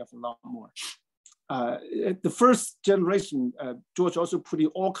 now they have a lot more. The first generation, George also put in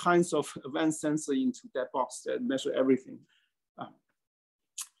all kinds of advanced sensor into that box that measure everything.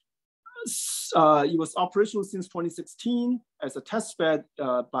 It was operational since 2016 as a test bed.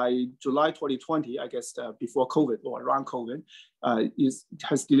 By July 2020, I guess before COVID or around COVID, it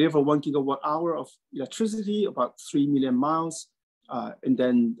has delivered 1 gigawatt hour of electricity, about 3 million miles. And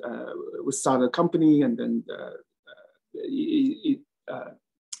then we started a company, and then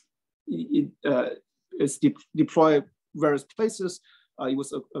it's deployed various places. It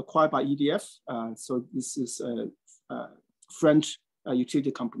was acquired by EDF. So this is French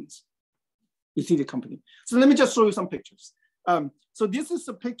utility company. So let me just show you some pictures. So this is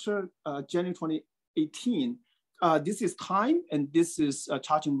a picture, January 2018. This is time, and this is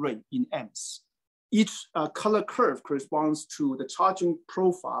charging rate in amps. Each color curve corresponds to the charging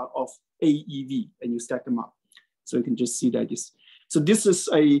profile of AEV, and you stack them up. So you can just see that this. So this is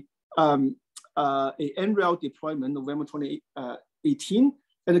a NREL deployment, November 2018,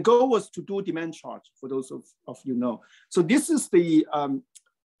 and the goal was to do demand charge, for those of you know. So this is the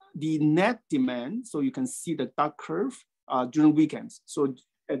net demand. So you can see the dark curve. during weekends. So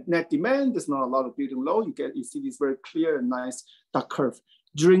at net demand, there's not a lot of building load. You see this very clear and nice duck curve.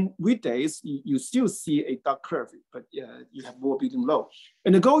 During weekdays, you still see a duck curve, but you have more building load.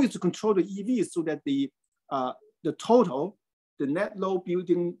 And the goal is to control the EV so that the total, the net load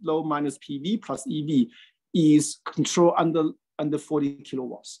building load minus PV plus EV is controlled under 40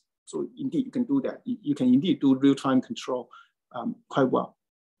 kilowatts. So indeed, you can do that. You can indeed do real-time control quite well.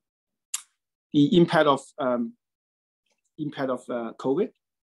 The impact of COVID.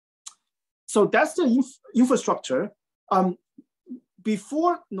 So that's the infrastructure.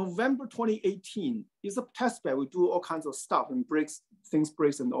 Before November 2018, it's a test bed. We do all kinds of stuff and things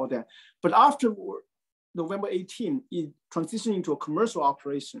breaks and all that. But after November 18, it transitioned into a commercial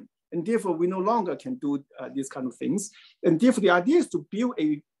operation. And therefore, we no longer can do these kind of things. And therefore, the idea is to build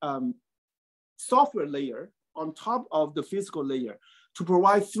a software layer on top of the physical layer to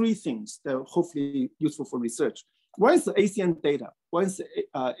provide three things that are hopefully useful for research. One is the ACN data, one is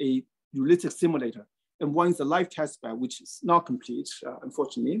a realistic simulator, and one is a live test bed, which is not complete,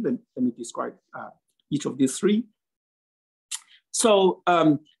 unfortunately. Let me describe each of these three. So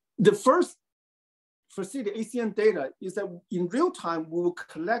the first facility, ACN data, is that in real time, we will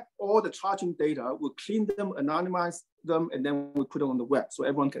collect all the charging data, we'll clean them, anonymize them, and then we put them on the web so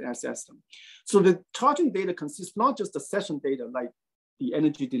everyone can access them. So the charging data consists not just the session data, like the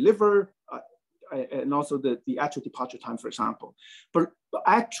energy delivered, and also the actual departure time, for example, but the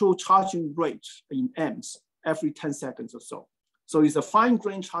actual charging rate in amps every 10 seconds or so. So it's a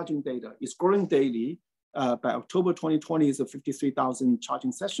fine-grained charging data. It's growing daily. By October 2020, it's 53,000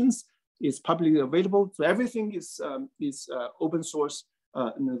 charging sessions. It's publicly available. So everything is open source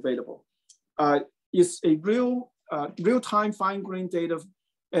and available. It's a real-time fine-grained data,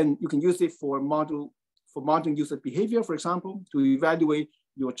 and you can use it for modeling user behavior, for example, to evaluate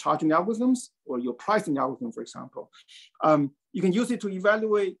your charging algorithms or your pricing algorithm, for example. You can use it to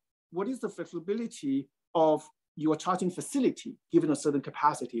evaluate what is the flexibility of your charging facility, given a certain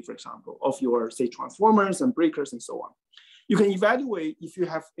capacity, for example, of your, say, transformers and breakers and so on. You can evaluate if you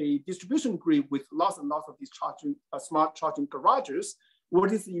have a distribution grid with lots and lots of these smart charging garages,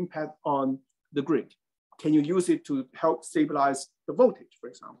 what is the impact on the grid? Can you use it to help stabilize the voltage, for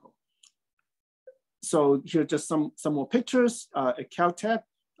example? So here are just some more pictures at Caltech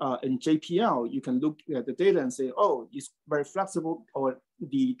and JPL. You can look at the data and say, oh, it's very flexible, or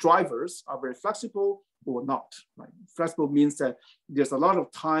the drivers are very flexible or not. Right? Flexible means that there's a lot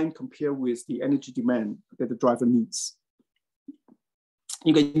of time compared with the energy demand that the driver needs.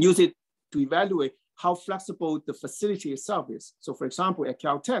 You can use it to evaluate how flexible the facility itself is. So for example, at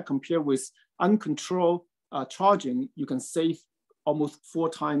Caltech, compared with uncontrolled charging, you can save almost 4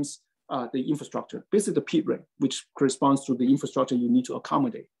 times the infrastructure. Basically the peak rate, which corresponds to the infrastructure you need to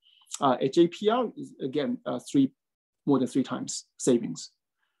accommodate. At JPL is again, more than 3 times savings.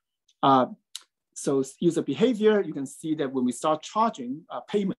 So user behavior, you can see that when we start charging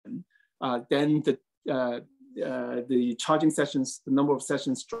payment, then the charging sessions, the number of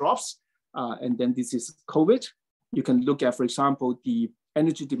sessions drops, and then this is COVID. You can look at, for example, the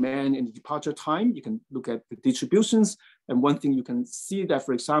energy demand and the departure time. You can look at the distributions. And one thing you can see that,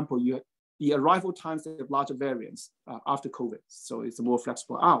 for example, the arrival times have larger variance after COVID. So it's a more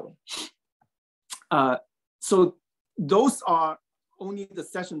flexible hour. So those are only the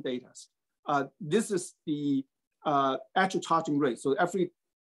session data. This is the actual charging rate. So every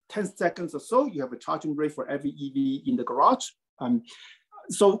 10 seconds or so, you have a charging rate for every EV in the garage.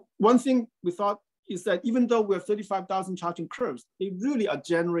 So one thing we thought is that even though we have 35,000 charging curves, they really are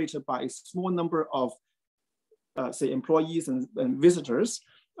generated by a small number of, say, employees and visitors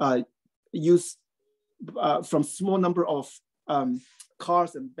use from small number of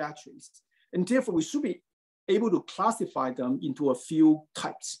cars and batteries. And therefore, we should be able to classify them into a few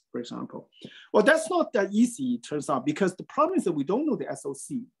types, for example. Well, that's not that easy, it turns out, because the problem is that we don't know the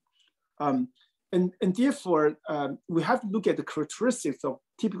SOC. And therefore, we have to look at the characteristics of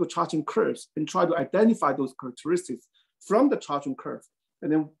typical charging curves and try to identify those characteristics from the charging curve.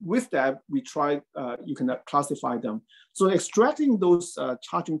 And then with that, we try, you can classify them. So extracting those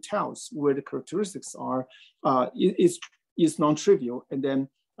charging tails where the characteristics are is non-trivial. And then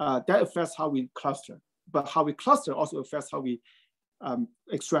that affects how we cluster. But how we cluster also affects how we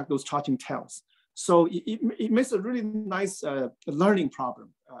extract those charging tails. So it makes a really nice learning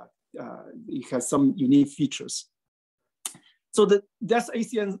problem. It has some unique features. So that's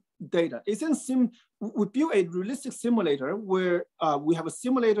ACN data. We built a realistic simulator where we have a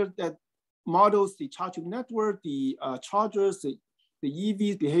simulator that models the charging network, the chargers, the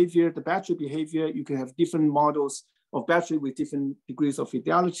EV behavior, the battery behavior. You can have different models of battery with different degrees of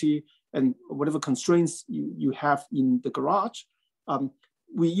fidelity. and whatever constraints you have in the garage,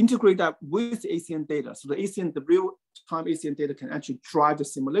 we integrate that with the ACN data. So the real-time ACN data can actually drive the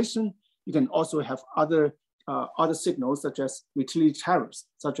simulation. You can also have other signals such as utility tariffs,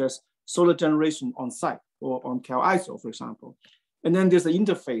 such as solar generation on site or on CalISO, for example. And then there's an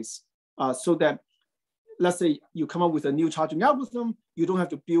interface so that, let's say you come up with a new charging algorithm, you don't have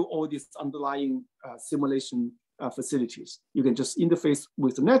to build all these underlying simulation facilities. You can just interface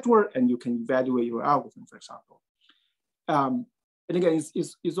with the network and you can evaluate your algorithm, for example. And again,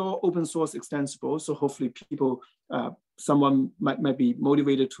 it's all open source extensible. So hopefully people, someone might be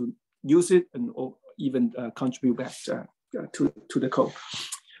motivated to use it and or even contribute back to the code.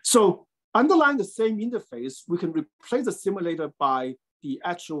 So underlying the same interface, we can replace the simulator by the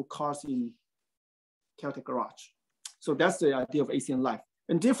actual cars in Caltech Garage. So that's the idea of ACN Live.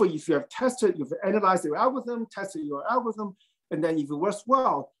 And therefore, if you have tested, you've analyzed your algorithm, tested your algorithm, and then if it works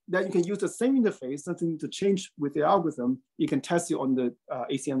well, then you can use the same interface, something to change with the algorithm, you can test it on the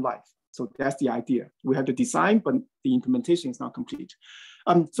ACN Live. So that's the idea. We have the design, but the implementation is not complete.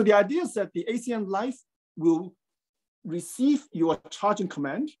 So the idea is that the ACN Live will receive your charging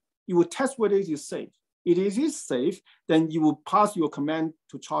command. You will test whether it is safe. If it is safe, then you will pass your command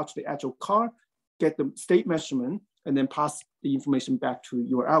to charge the actual car, get the state measurement, and then pass the information back to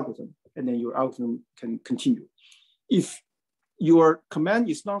your algorithm. And then your algorithm can continue. If your command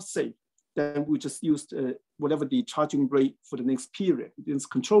is not safe, then we just use whatever the charging rate for the next period, this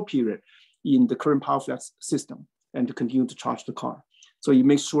control period in the current power flex system, and to continue to charge the car. So you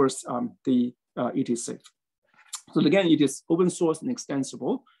make sure it is safe. So again, it is open source and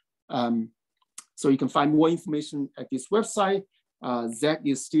extensible. So you can find more information at this website. Zach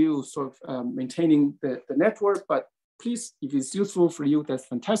is still sort of maintaining the network, but please, if it's useful for you, that's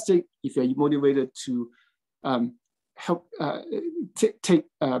fantastic. If you're motivated to help take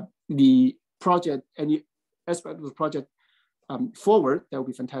the project, any aspect of the project forward, that would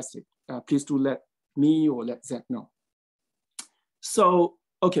be fantastic. Please do let me or let Zach know. So,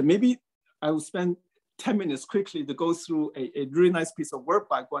 okay, maybe I will spend 10 minutes quickly to go through a really nice piece of work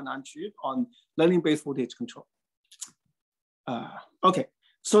by Guanan Chu on learning-based voltage control. Okay,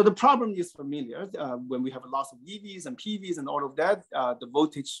 so the problem is familiar. When we have a lot of EVs and PVs and all of that, the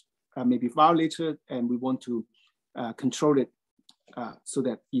voltage may be violated, and we want to control it so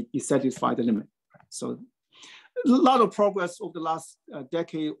that it satisfies the limit. So a lot of progress over the last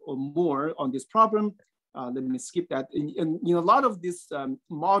decade or more on this problem. Let me skip that. And a lot of these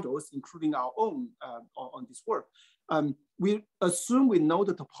models, including our own on this work, we assume we know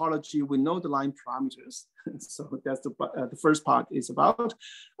the topology, we know the line parameters. So that's the first part is about.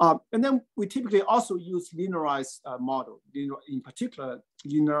 And then we typically also use linearized model, in particular,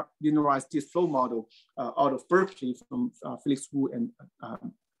 linearized disk flow model out of Berkeley from Felix Wu and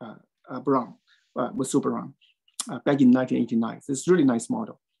Brown, Masoud Brown, back in 1989. It's a really nice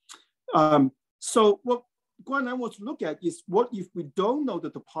model. So what Guanan wants to look at is what if we don't know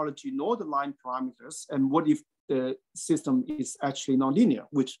the topology nor the line parameters, and what if the system is actually nonlinear,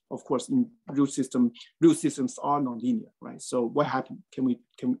 which of course in real systems are nonlinear, right? So what happened?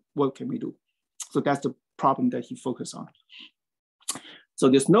 What can we do? So that's the problem that he focused on. So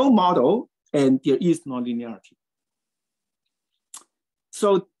there's no model and there is nonlinearity.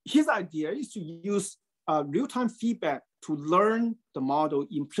 So his idea is to use real-time feedback to learn the model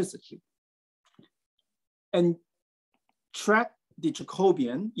implicitly and track the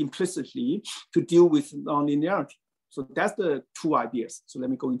Jacobian implicitly to deal with nonlinearity. So that's the two ideas. So let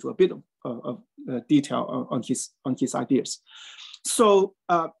me go into a bit of detail on his ideas. So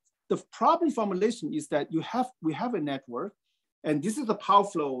the problem formulation is that we have a network, and this is the power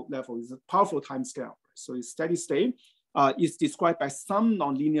flow level, is a power flow time scale. So it's steady state is described by some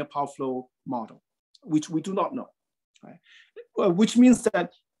nonlinear power flow model, which we do not know, right? Which means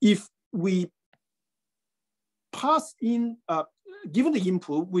that if we pass in, given the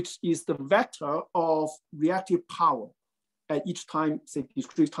input, which is the vector of reactive power at each time, say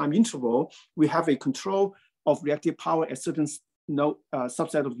discrete time interval, we have a control of reactive power at certain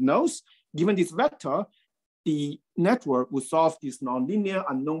subset of nodes. Given this vector, the network will solve these nonlinear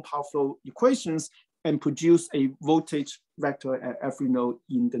unknown power flow equations and produce a voltage vector at every node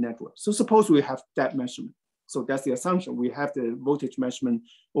in the network. So suppose we have that measurement. So that's the assumption. We have the voltage measurement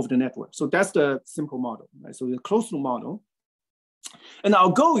of the network. So that's the simple model, right? So the closed loop model. And our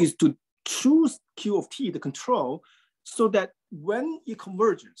goal is to choose Q of T, the control, so that when it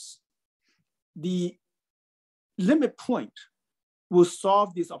converges, the limit point will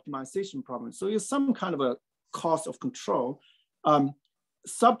solve this optimization problem. So it's some kind of a cost of control,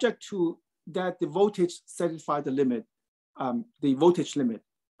 subject to that the voltage satisfies the limit, the voltage limit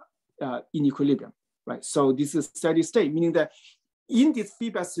in equilibrium, right? So this is steady state, meaning that in this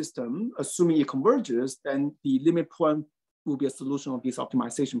feedback system, assuming it converges, then the limit point will be a solution of this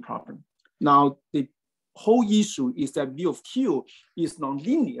optimization problem. Now, the whole issue is that V of Q is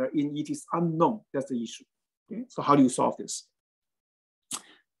nonlinear and it is unknown. That's the issue. Okay? So how do you solve this?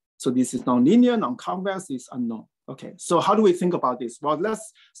 So this is nonlinear, non-convex, is unknown. Okay, so how do we think about this? Well,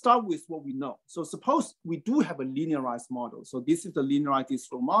 let's start with what we know. So suppose we do have a linearized model. So this is the linearized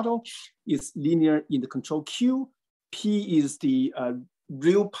flow model. It's linear in the control Q. P is the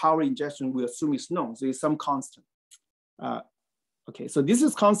real power injection we assume is known. So it's some constant. Okay, so this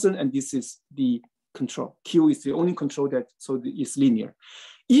is constant and this is the control. Q is the only control that, so it's linear.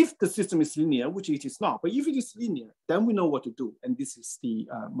 If the system is linear, which it is not, but if it is linear, then we know what to do. And this is the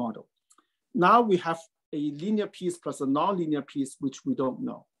model. Now we have a linear piece plus a nonlinear piece, which we don't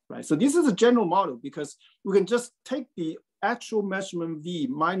know, right? So this is a general model because we can just take the actual measurement V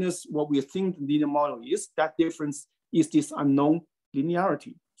minus what we think the linear model is. That difference is this unknown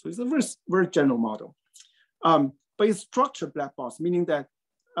linearity. So it's a very, very general model. But it's structured black box, meaning that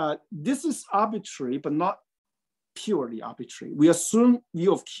this is arbitrary, but not purely arbitrary. We assume V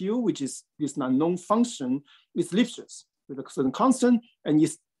of Q, which is this unknown function, is Lipschitz with a certain constant, and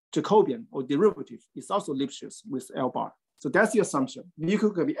is Jacobian or derivative is also Lipschitz with L bar. So that's the assumption. V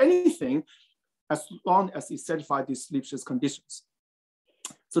could be anything as long as it satisfies these Lipschitz conditions.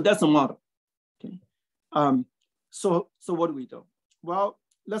 So that's a model. Okay. So what do we do? Well,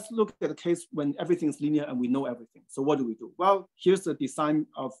 let's look at a case when everything is linear and we know everything. So what do we do? Well, here's the design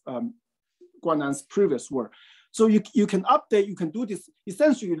of Guanan's previous work. So you can update, you can do this.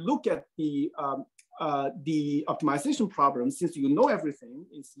 Essentially, you look at the optimization problem. Since you know everything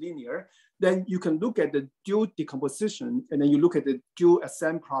is linear, then you can look at the dual decomposition, and then you look at the dual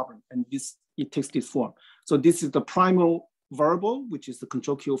ascent problem, and it takes this form. So this is the primal variable, which is the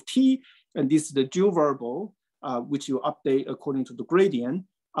control Q of T, and this is the dual variable, which you update according to the gradient.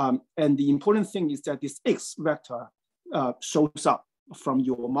 And the important thing is that this X vector shows up from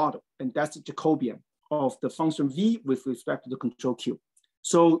your model, and that's the Jacobian of the function V with respect to the control Q.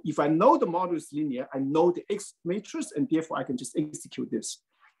 So if I know the model is linear, I know the X matrix, and therefore I can just execute this.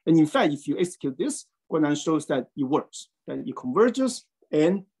 And in fact, if you execute this, Guanan shows that it works, that it converges,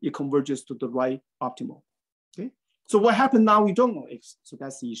 and it converges to the right optimal. Okay. So what happened now? We don't know X, so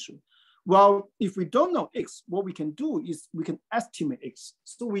that's the issue. Well, if we don't know X, what we can do is we can estimate X.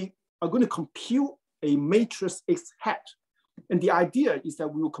 So we are going to compute a matrix X hat. And the idea is that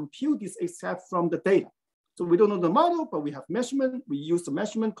we will compute this X hat from the data. So we don't know the model, but we have measurement. We use the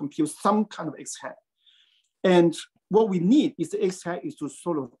measurement, compute some kind of X hat. And what we need is the X hat is to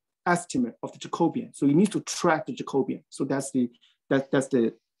sort of estimate of the Jacobian. So you need to track the Jacobian. So that's the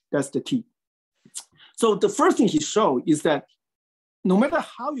key. So the first thing he showed is that no matter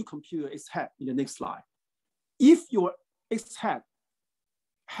how you compute your X hat in the next slide, if your X hat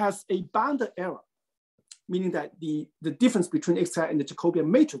has a bounded error, meaning that the difference between X hat and the Jacobian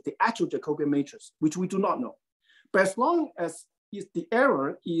matrix, the actual Jacobian matrix, which we do not know. But as long as the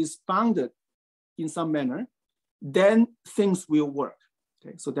error is bounded in some manner, then things will work.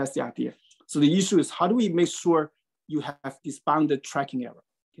 Okay, so that's the idea. So the issue is how do we make sure you have this bounded tracking error?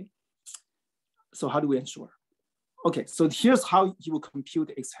 Okay, so how do we ensure? Okay, so here's how you will compute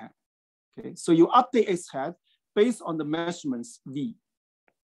the X hat. Okay, so you update X hat based on the measurements V.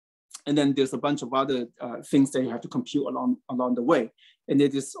 And then there's a bunch of other things that you have to compute along the way. And there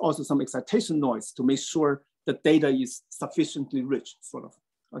is also some excitation noise to make sure the data is sufficiently rich, sort of.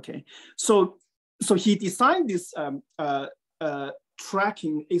 Okay, so he designed this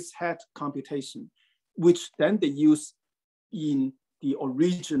tracking X hat computation, which then they use in the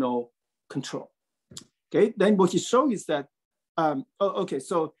original control. Okay, then what he showed is that,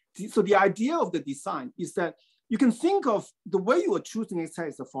 so the idea of the design is that you can think of the way you are choosing X hat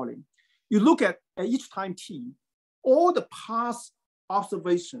is the following. You look at each time t, all the past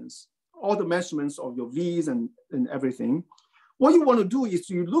observations, all the measurements of your V's and everything. What you want to do is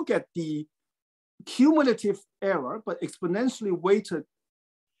you look at the cumulative error, but exponentially weighted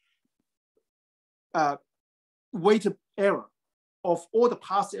error of all the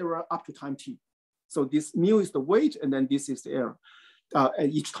past error up to time t. So this mu is the weight, and then this is the error at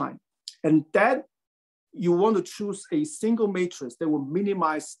each time. And that you want to choose a single matrix that will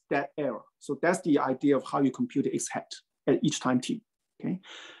minimize that error. So that's the idea of how you compute the X hat at each time t, okay?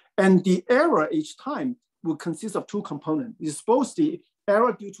 And the error each time will consist of two components. It's both the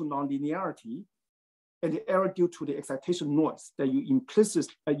error due to nonlinearity and the error due to the excitation noise that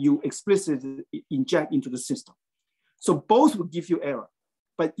you explicitly inject into the system. So both will give you error.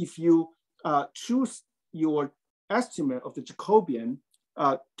 But if you choose your estimate of the Jacobian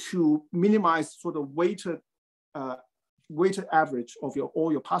to minimize sort of weighted average of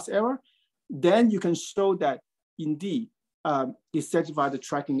all your past error, then you can show that indeed it satisfies the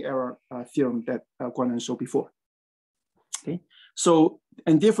tracking error theorem that Guanan showed before. Okay, so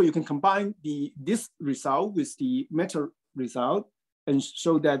and therefore you can combine this result with the meta result and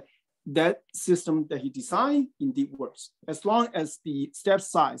show that that system that he designed indeed works, as long as the step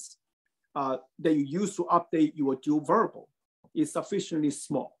size that you use to update your dual variable is sufficiently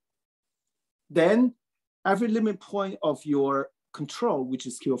small. Then every limit point of your control, which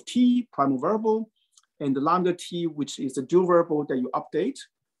is Q of t, primal variable, and the lambda t, which is the dual variable that you update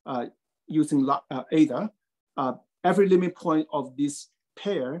using ADA, every limit point of this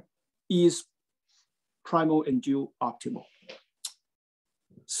pair is primal and dual optimal.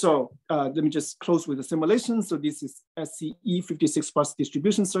 So let me just close with the simulation. So this is SCE 56 plus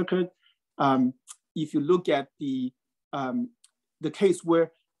distribution circuit. If you look at the case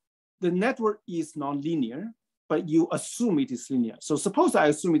where the network is nonlinear, but you assume it is linear. So suppose I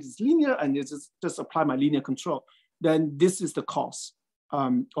assume it is linear and just apply my linear control, then this is the cause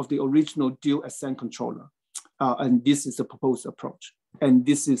of the original dual ascent controller. And this is the proposed approach. And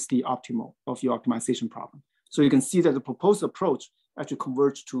this is the optimal of your optimization problem. So you can see that the proposed approach actually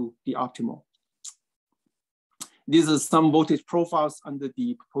converge to the optimal. These are some voltage profiles under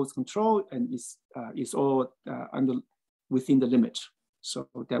the proposed control, and it's all within the limit. So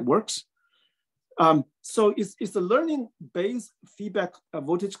that works. So it's a learning-based feedback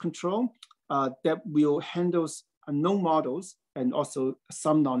voltage control that will handle unknown models and also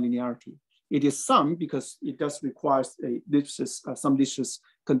some nonlinearity. It is some because it does require some licious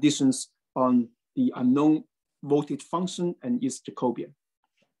conditions on the unknown voltage function and its Jacobian.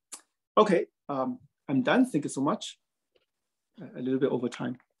 Okay, I'm done. Thank you so much. A little bit over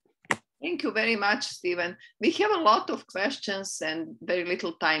time. Thank you very much, Stephen. We have a lot of questions and very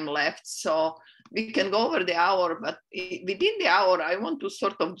little time left, so we can go over the hour, but within the hour, I want to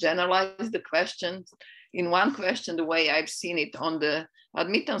sort of generalize the questions. In one question, the way I've seen it on the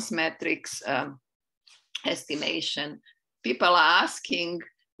admittance matrix estimation, people are asking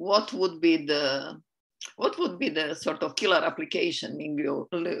what would be the sort of killer application,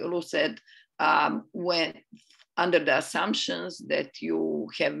 Lu said, when under the assumptions that you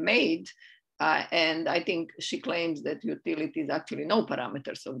have made, and I think she claims that utility is actually no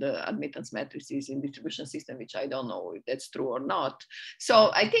parameters of the admittance matrices in distribution system, which I don't know if that's true or not.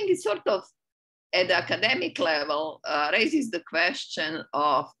 So I think it's sort of at the academic level raises the question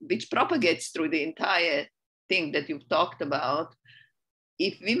of, which propagates through the entire thing that you've talked about.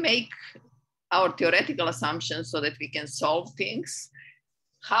 If we make our theoretical assumptions so that we can solve things,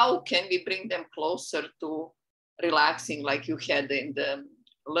 how can we bring them closer to relaxing like you had in the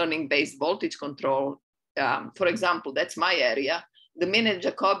learning-based voltage control? For example, that's my area. The minute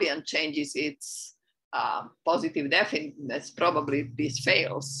Jacobian changes its positive definiteness, probably this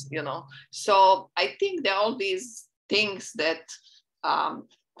fails, you know. So I think there are all these things that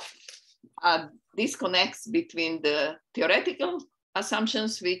disconnects between the theoretical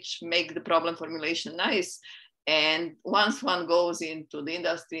assumptions, which make the problem formulation nice. And once one goes into the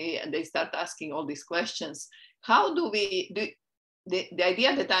industry and they start asking all these questions, how do we do? The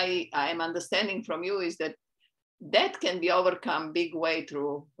idea that I am understanding from you is that that can be overcome big way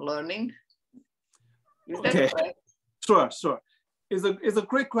through learning. Is that correct? Sure. It's a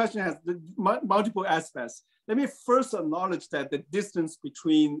great question, has multiple aspects. Let me first acknowledge that the distance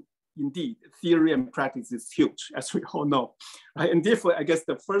between indeed theory and practice is huge, as we all know, right? And therefore, I guess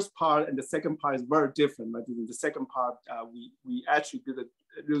the first part and the second part is very different. Right? In the second part, we actually did a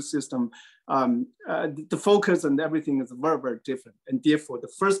real system. The focus and everything is very, very different. And therefore,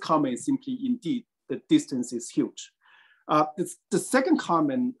 the first comment is simply indeed the distance is huge. The second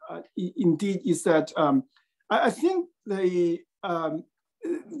comment, indeed, is that I think I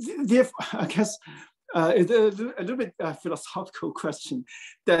guess it's a little bit philosophical question.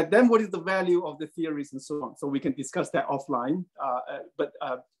 That then, what is the value of the theories and so on? So we can discuss that offline. But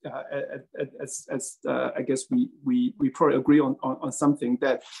as I guess we probably agree on something,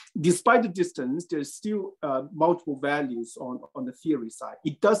 that despite the distance, there's still multiple values on the theory side.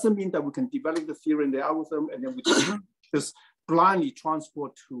 It doesn't mean that we can develop the theory and the algorithm and then we just blindly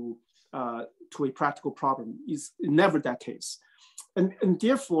transport to a practical problem. It's never that case. And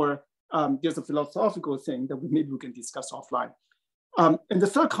therefore, there's a philosophical thing that maybe we can discuss offline. And the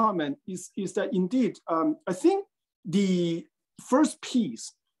third comment is that indeed, I think the first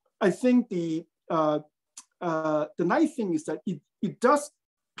piece, I think the nice thing is that it does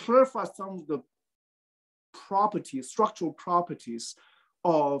clarify some of the properties, structural properties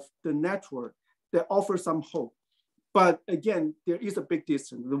of the network that offer some hope. But again, there is a big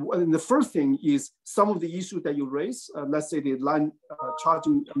distance. The first thing is some of the issues that you raise. Let's say the line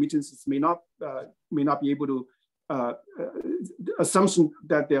charging admittances may not be able to. The assumption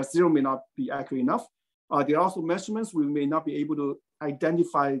that they are zero may not be accurate enough. There are also measurements we may not be able to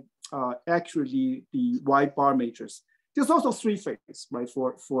identify accurately the wide bar matrix. There's also three-phase, right,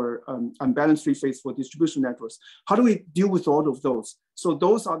 for unbalanced three-phase for distribution networks. How do we deal with all of those? So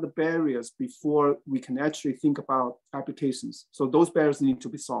those are the barriers before we can actually think about applications. So those barriers need to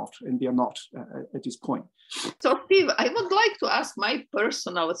be solved, and they are not at this point. So Steve, I would like to ask my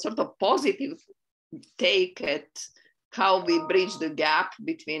personal sort of positive take at how we bridge the gap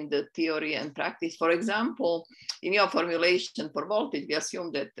between the theory and practice. For example, in your formulation for voltage, we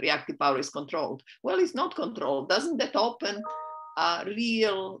assume that reactive power is controlled. Well, it's not controlled. Doesn't that open a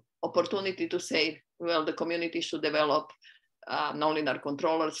real opportunity to say, well, the community should develop nonlinear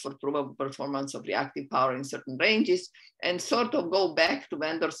controllers for provable performance of reactive power in certain ranges, and sort of go back to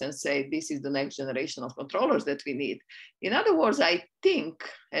vendors and say, this is the next generation of controllers that we need. In other words, I think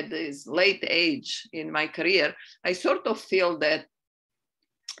at this late age in my career, I sort of feel that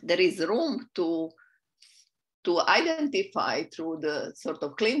there is room to identify through the sort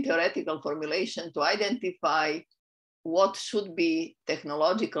of clean theoretical formulation, to identify what should be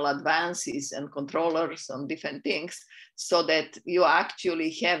technological advances and controllers on different things, so that you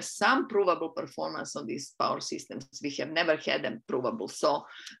actually have some provable performance on these power systems. We have never had them provable. So,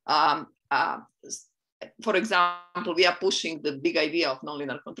 for example, we are pushing the big idea of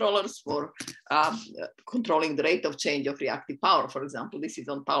nonlinear controllers for controlling the rate of change of reactive power, for example. This is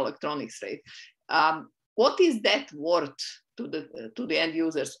on power electronics rate. What is that worth to the end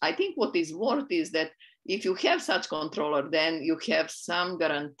users? I think what is worth is that if you have such controller, then you have some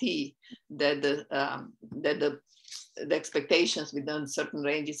guarantee that the expectations within certain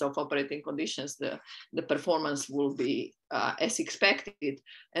ranges of operating conditions, the performance will be as expected.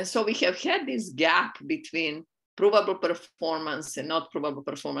 And so we have had this gap between provable performance and not provable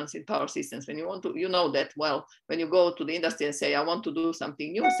performance in power systems. When you want to, you know that well, when you go to the industry and say, I want to do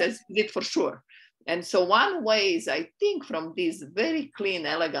something new, it says, is it for sure? And so one way is, I think, from these very clean,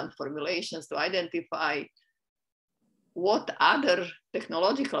 elegant formulations to identify what other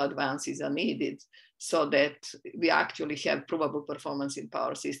technological advances are needed so that we actually have provable performance in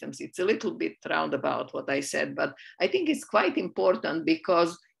power systems. It's a little bit roundabout what I said, but I think it's quite important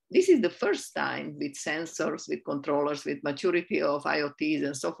because this is the first time with sensors, with controllers, with maturity of IoTs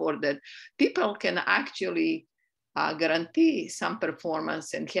and so forth, that people can actually guarantee some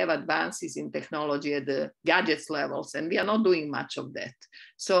performance and have advances in technology at the gadgets levels, and we are not doing much of that.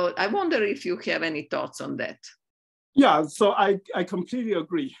 So I wonder if you have any thoughts on that. Yeah, so I completely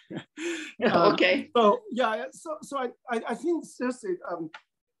agree. Okay. So yeah, so I think seriously,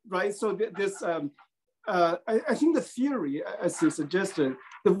 right? So this I think the theory, as you suggested,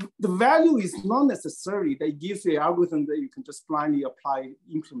 the value is not necessarily that it gives you an algorithm that you can just blindly apply,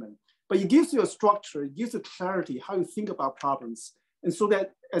 implement. But it gives you a structure, it gives you clarity, how you think about problems. And so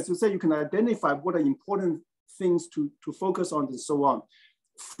that, as you say, you can identify what are important things to focus on and so on.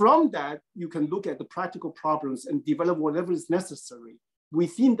 From that, you can look at the practical problems and develop whatever is necessary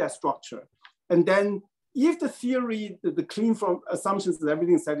within that structure. And then if the theory, the clean from assumptions that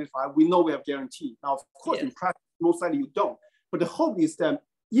everything is satisfied, we know we have guarantee. Now, of course, yes, in practice, most likely you don't. But the hope is that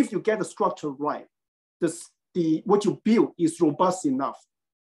if you get the structure right, what you build is robust enough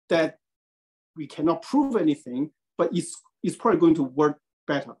that we cannot prove anything, but it's probably going to work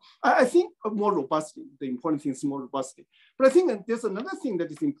better. I think more robustly, the important thing is more robustly. But I think that there's another thing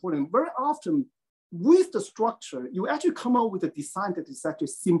that is important. Very often with the structure, you actually come out with a design that is actually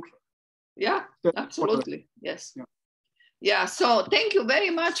simpler. Yeah, absolutely, yes. Yeah, so thank you very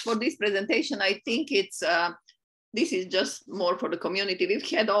much for this presentation. I think it's, this is just more for the community. We've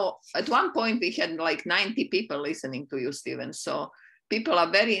had, at one point we had like 90 people listening to you, Steven. So people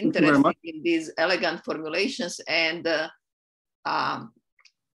are very interested in these elegant formulations, and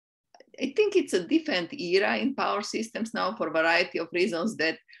I think it's a different era in power systems now for a variety of reasons.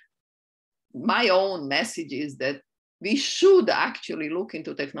 That my own message is that we should actually look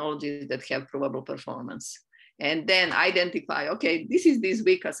into technologies that have provable performance and then identify, okay, this is this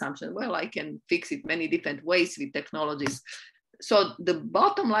weak assumption. Well, I can fix it many different ways with technologies. So the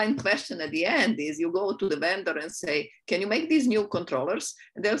bottom line question at the end is you go to the vendor and say, can you make these new controllers?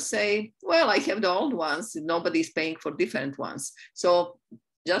 And they'll say, well, I have the old ones. Nobody's paying for different ones. So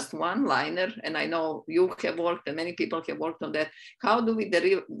just one liner, and I know you have worked and many people have worked on that. How do we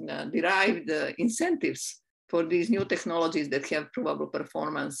derive the incentives for these new technologies that have provable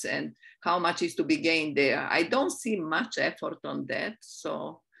performance, and how much is to be gained there? I don't see much effort on that.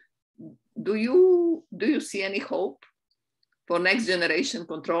 So do you see any hope for next generation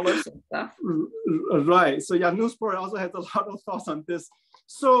controllers and stuff? Right. So yeah, Newsport also has a lot of thoughts on this.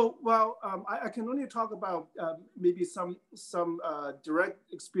 So, well, I can only talk about maybe some direct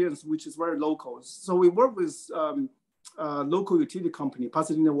experience, which is very local. So we work with local utility company,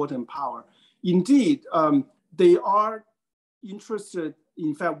 Pasadena Water and Power. Indeed, they are interested,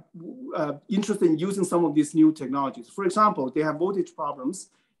 in fact, interested in using some of these new technologies. For example, they have voltage problems.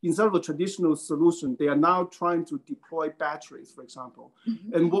 Instead of a traditional solution, they are now trying to deploy batteries, for example.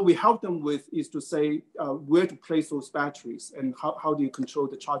 Mm-hmm. And what we help them with is to say where to place those batteries and how do you control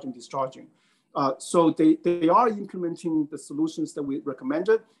the charging, discharging. So they are implementing the solutions that we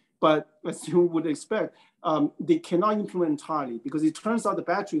recommended, but as you would expect, they cannot implement entirely because it turns out the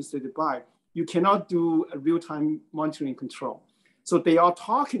batteries that they buy, you cannot do a real-time monitoring control. So they are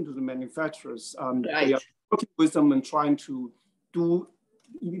talking to the manufacturers. Right. They are working with them and trying to do.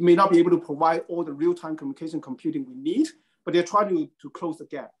 You may not be able to provide all the real-time communication computing we need, but they're trying to close the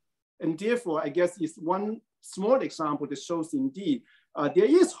gap. And therefore, I guess it's one small example that shows indeed there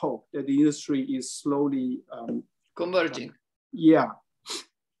is hope that the industry is slowly converging. Yeah.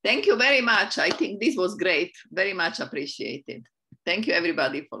 Thank you very much. I think this was great. Very much appreciated. Thank you,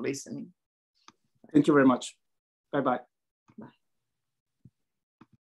 everybody, for listening. Thank you very much. Bye-bye.